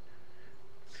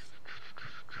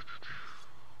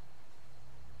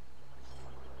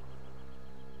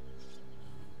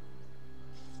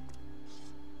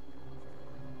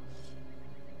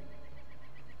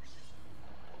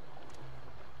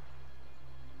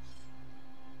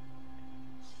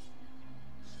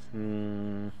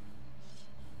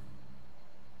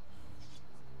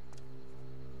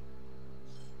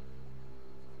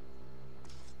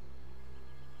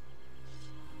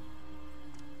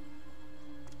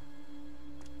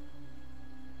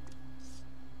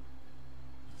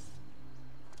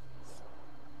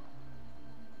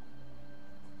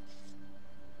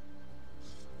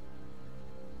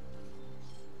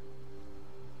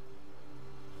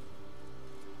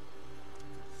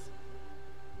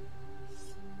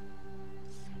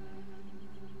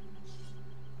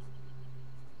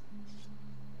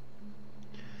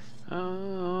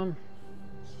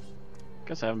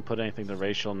 Guess I haven't put anything to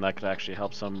racial, and that could actually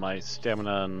help some of my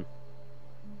stamina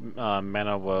and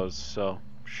mana woes, so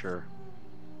sure.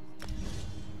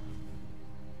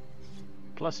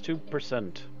 Plus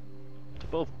 2% to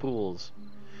both pools.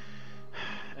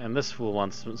 And this fool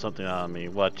wants something out of me.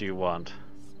 What do you want?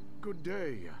 Good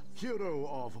day, hero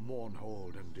of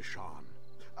Mournhold and Deshaan.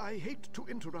 I hate to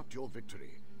interrupt your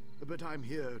victory, but I'm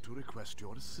here to request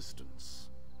your assistance.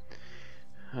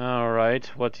 Alright,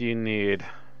 what do you need?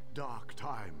 Dark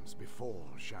times befall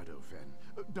Shadowfen.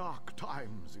 Dark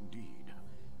times indeed.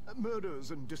 Murders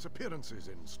and disappearances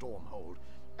in Stormhold,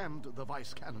 and the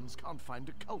Vice Cannons can't find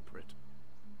a culprit.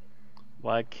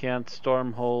 Why can't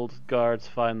Stormhold guards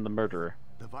find the murderer?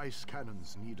 The Vice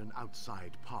Cannons need an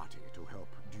outside party to help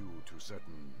due to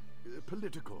certain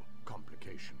political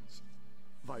complications.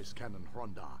 Vice Cannon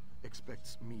Hrondar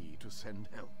expects me to send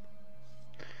help.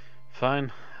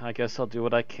 Fine, I guess I'll do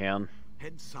what I can.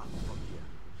 Head south from here.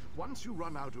 Once you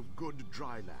run out of good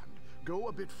dry land, go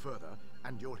a bit further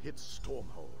and you'll hit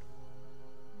Stormhold.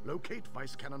 Locate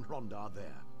Vice Cannon Hrondar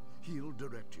there. He'll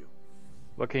direct you.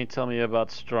 What can you tell me about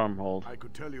Stormhold? I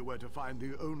could tell you where to find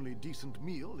the only decent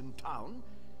meal in town,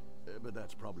 but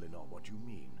that's probably not what you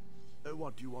mean.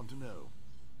 What do you want to know?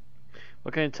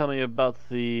 What can you tell me about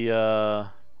the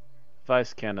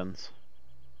Vice Cannons?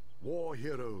 War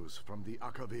heroes from the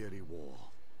Akaviri War.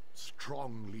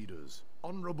 Strong leaders,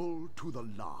 honorable to the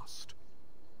last.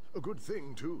 A good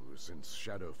thing, too, since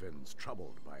Shadowfen's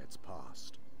troubled by its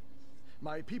past.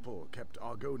 My people kept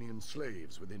Argonian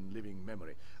slaves within living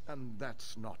memory, and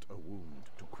that's not a wound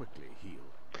to quickly heal.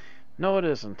 No, it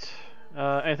isn't.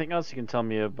 Anything else you can tell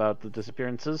me about the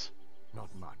disappearances?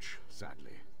 Not much,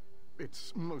 sadly.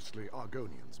 It's mostly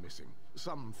Argonians missing.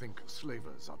 Some think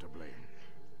slavers are to blame.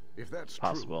 If that's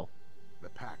possible, true, the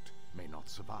Pact may not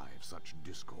survive such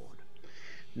discord.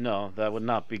 No, that would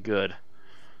not be good.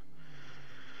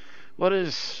 What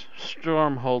is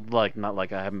Stormhold like? Not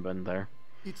like I haven't been there.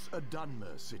 It's a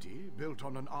Dunmer city, built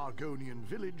on an Argonian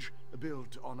village,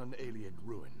 built on an Ayleid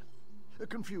ruin.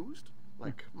 Confused?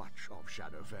 Like much of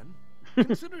Shadowfen.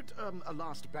 Consider it a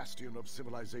last bastion of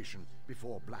civilization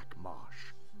before Black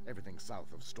Marsh. Everything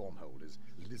south of Stormhold is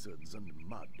lizards and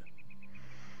mud.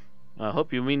 I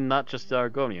hope you mean not just the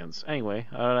Argonians. Anyway,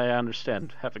 I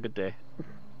understand. Have a good day.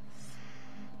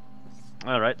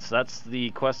 Alright, so that's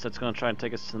the quest that's going to try and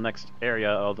take us to the next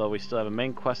area, although we still have a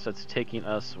main quest that's taking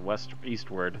us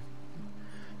eastward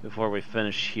before we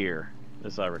finish here,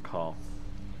 as I recall.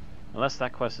 Unless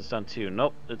that quest is done too.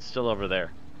 Nope, it's still over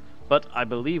there. But I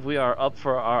believe we are up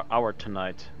for our hour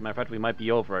tonight. Matter of fact, we might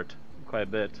be over it quite a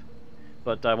bit.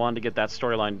 But I wanted to get that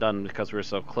storyline done because we were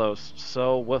so close.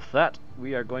 So with that,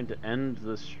 we are going to end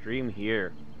the stream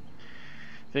here.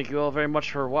 Thank you all very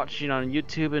much for watching on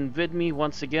YouTube and VidMe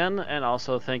once again, and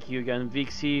also thank you again,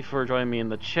 Vixie, for joining me in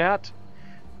the chat.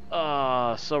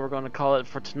 So we're going to call it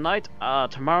for tonight.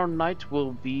 Tomorrow night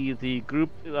will be the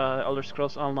group Elder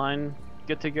Scrolls Online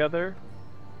get-together.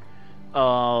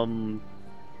 So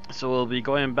we'll be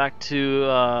going back to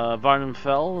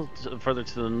Varnamfell, further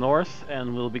to the north,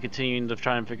 and we'll be continuing to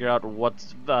try and figure out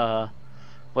what's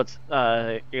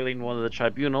ailing one of the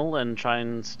Tribunal and try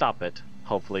and stop it.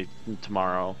 Hopefully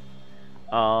tomorrow.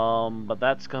 But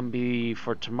that's gonna be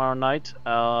for tomorrow night.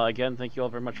 Again, thank you all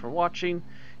very much for watching.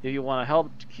 If you want to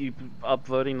help, keep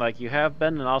upvoting like you have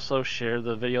been, and also share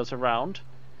the videos around.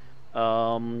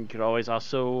 You can always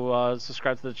also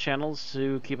subscribe to the channels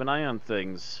to keep an eye on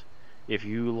things. If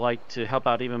you like to help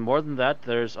out even more than that,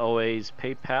 there's always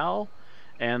PayPal,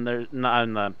 and there's not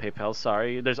PayPal.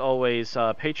 Sorry, there's always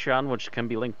Patreon, which can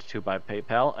be linked to by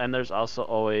PayPal, and there's also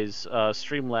always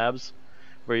Streamlabs,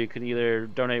 where you can either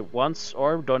donate once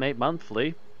or donate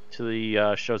monthly to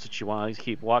the shows that you want to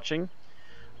keep watching.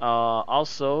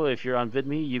 Also, if you're on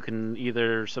VidMe, you can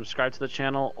either subscribe to the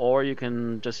channel or you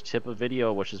can just tip a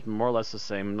video, which is more or less the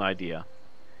same idea.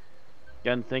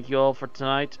 Again, thank you all for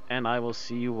tonight, and I will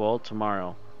see you all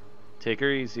tomorrow. Take her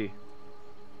easy.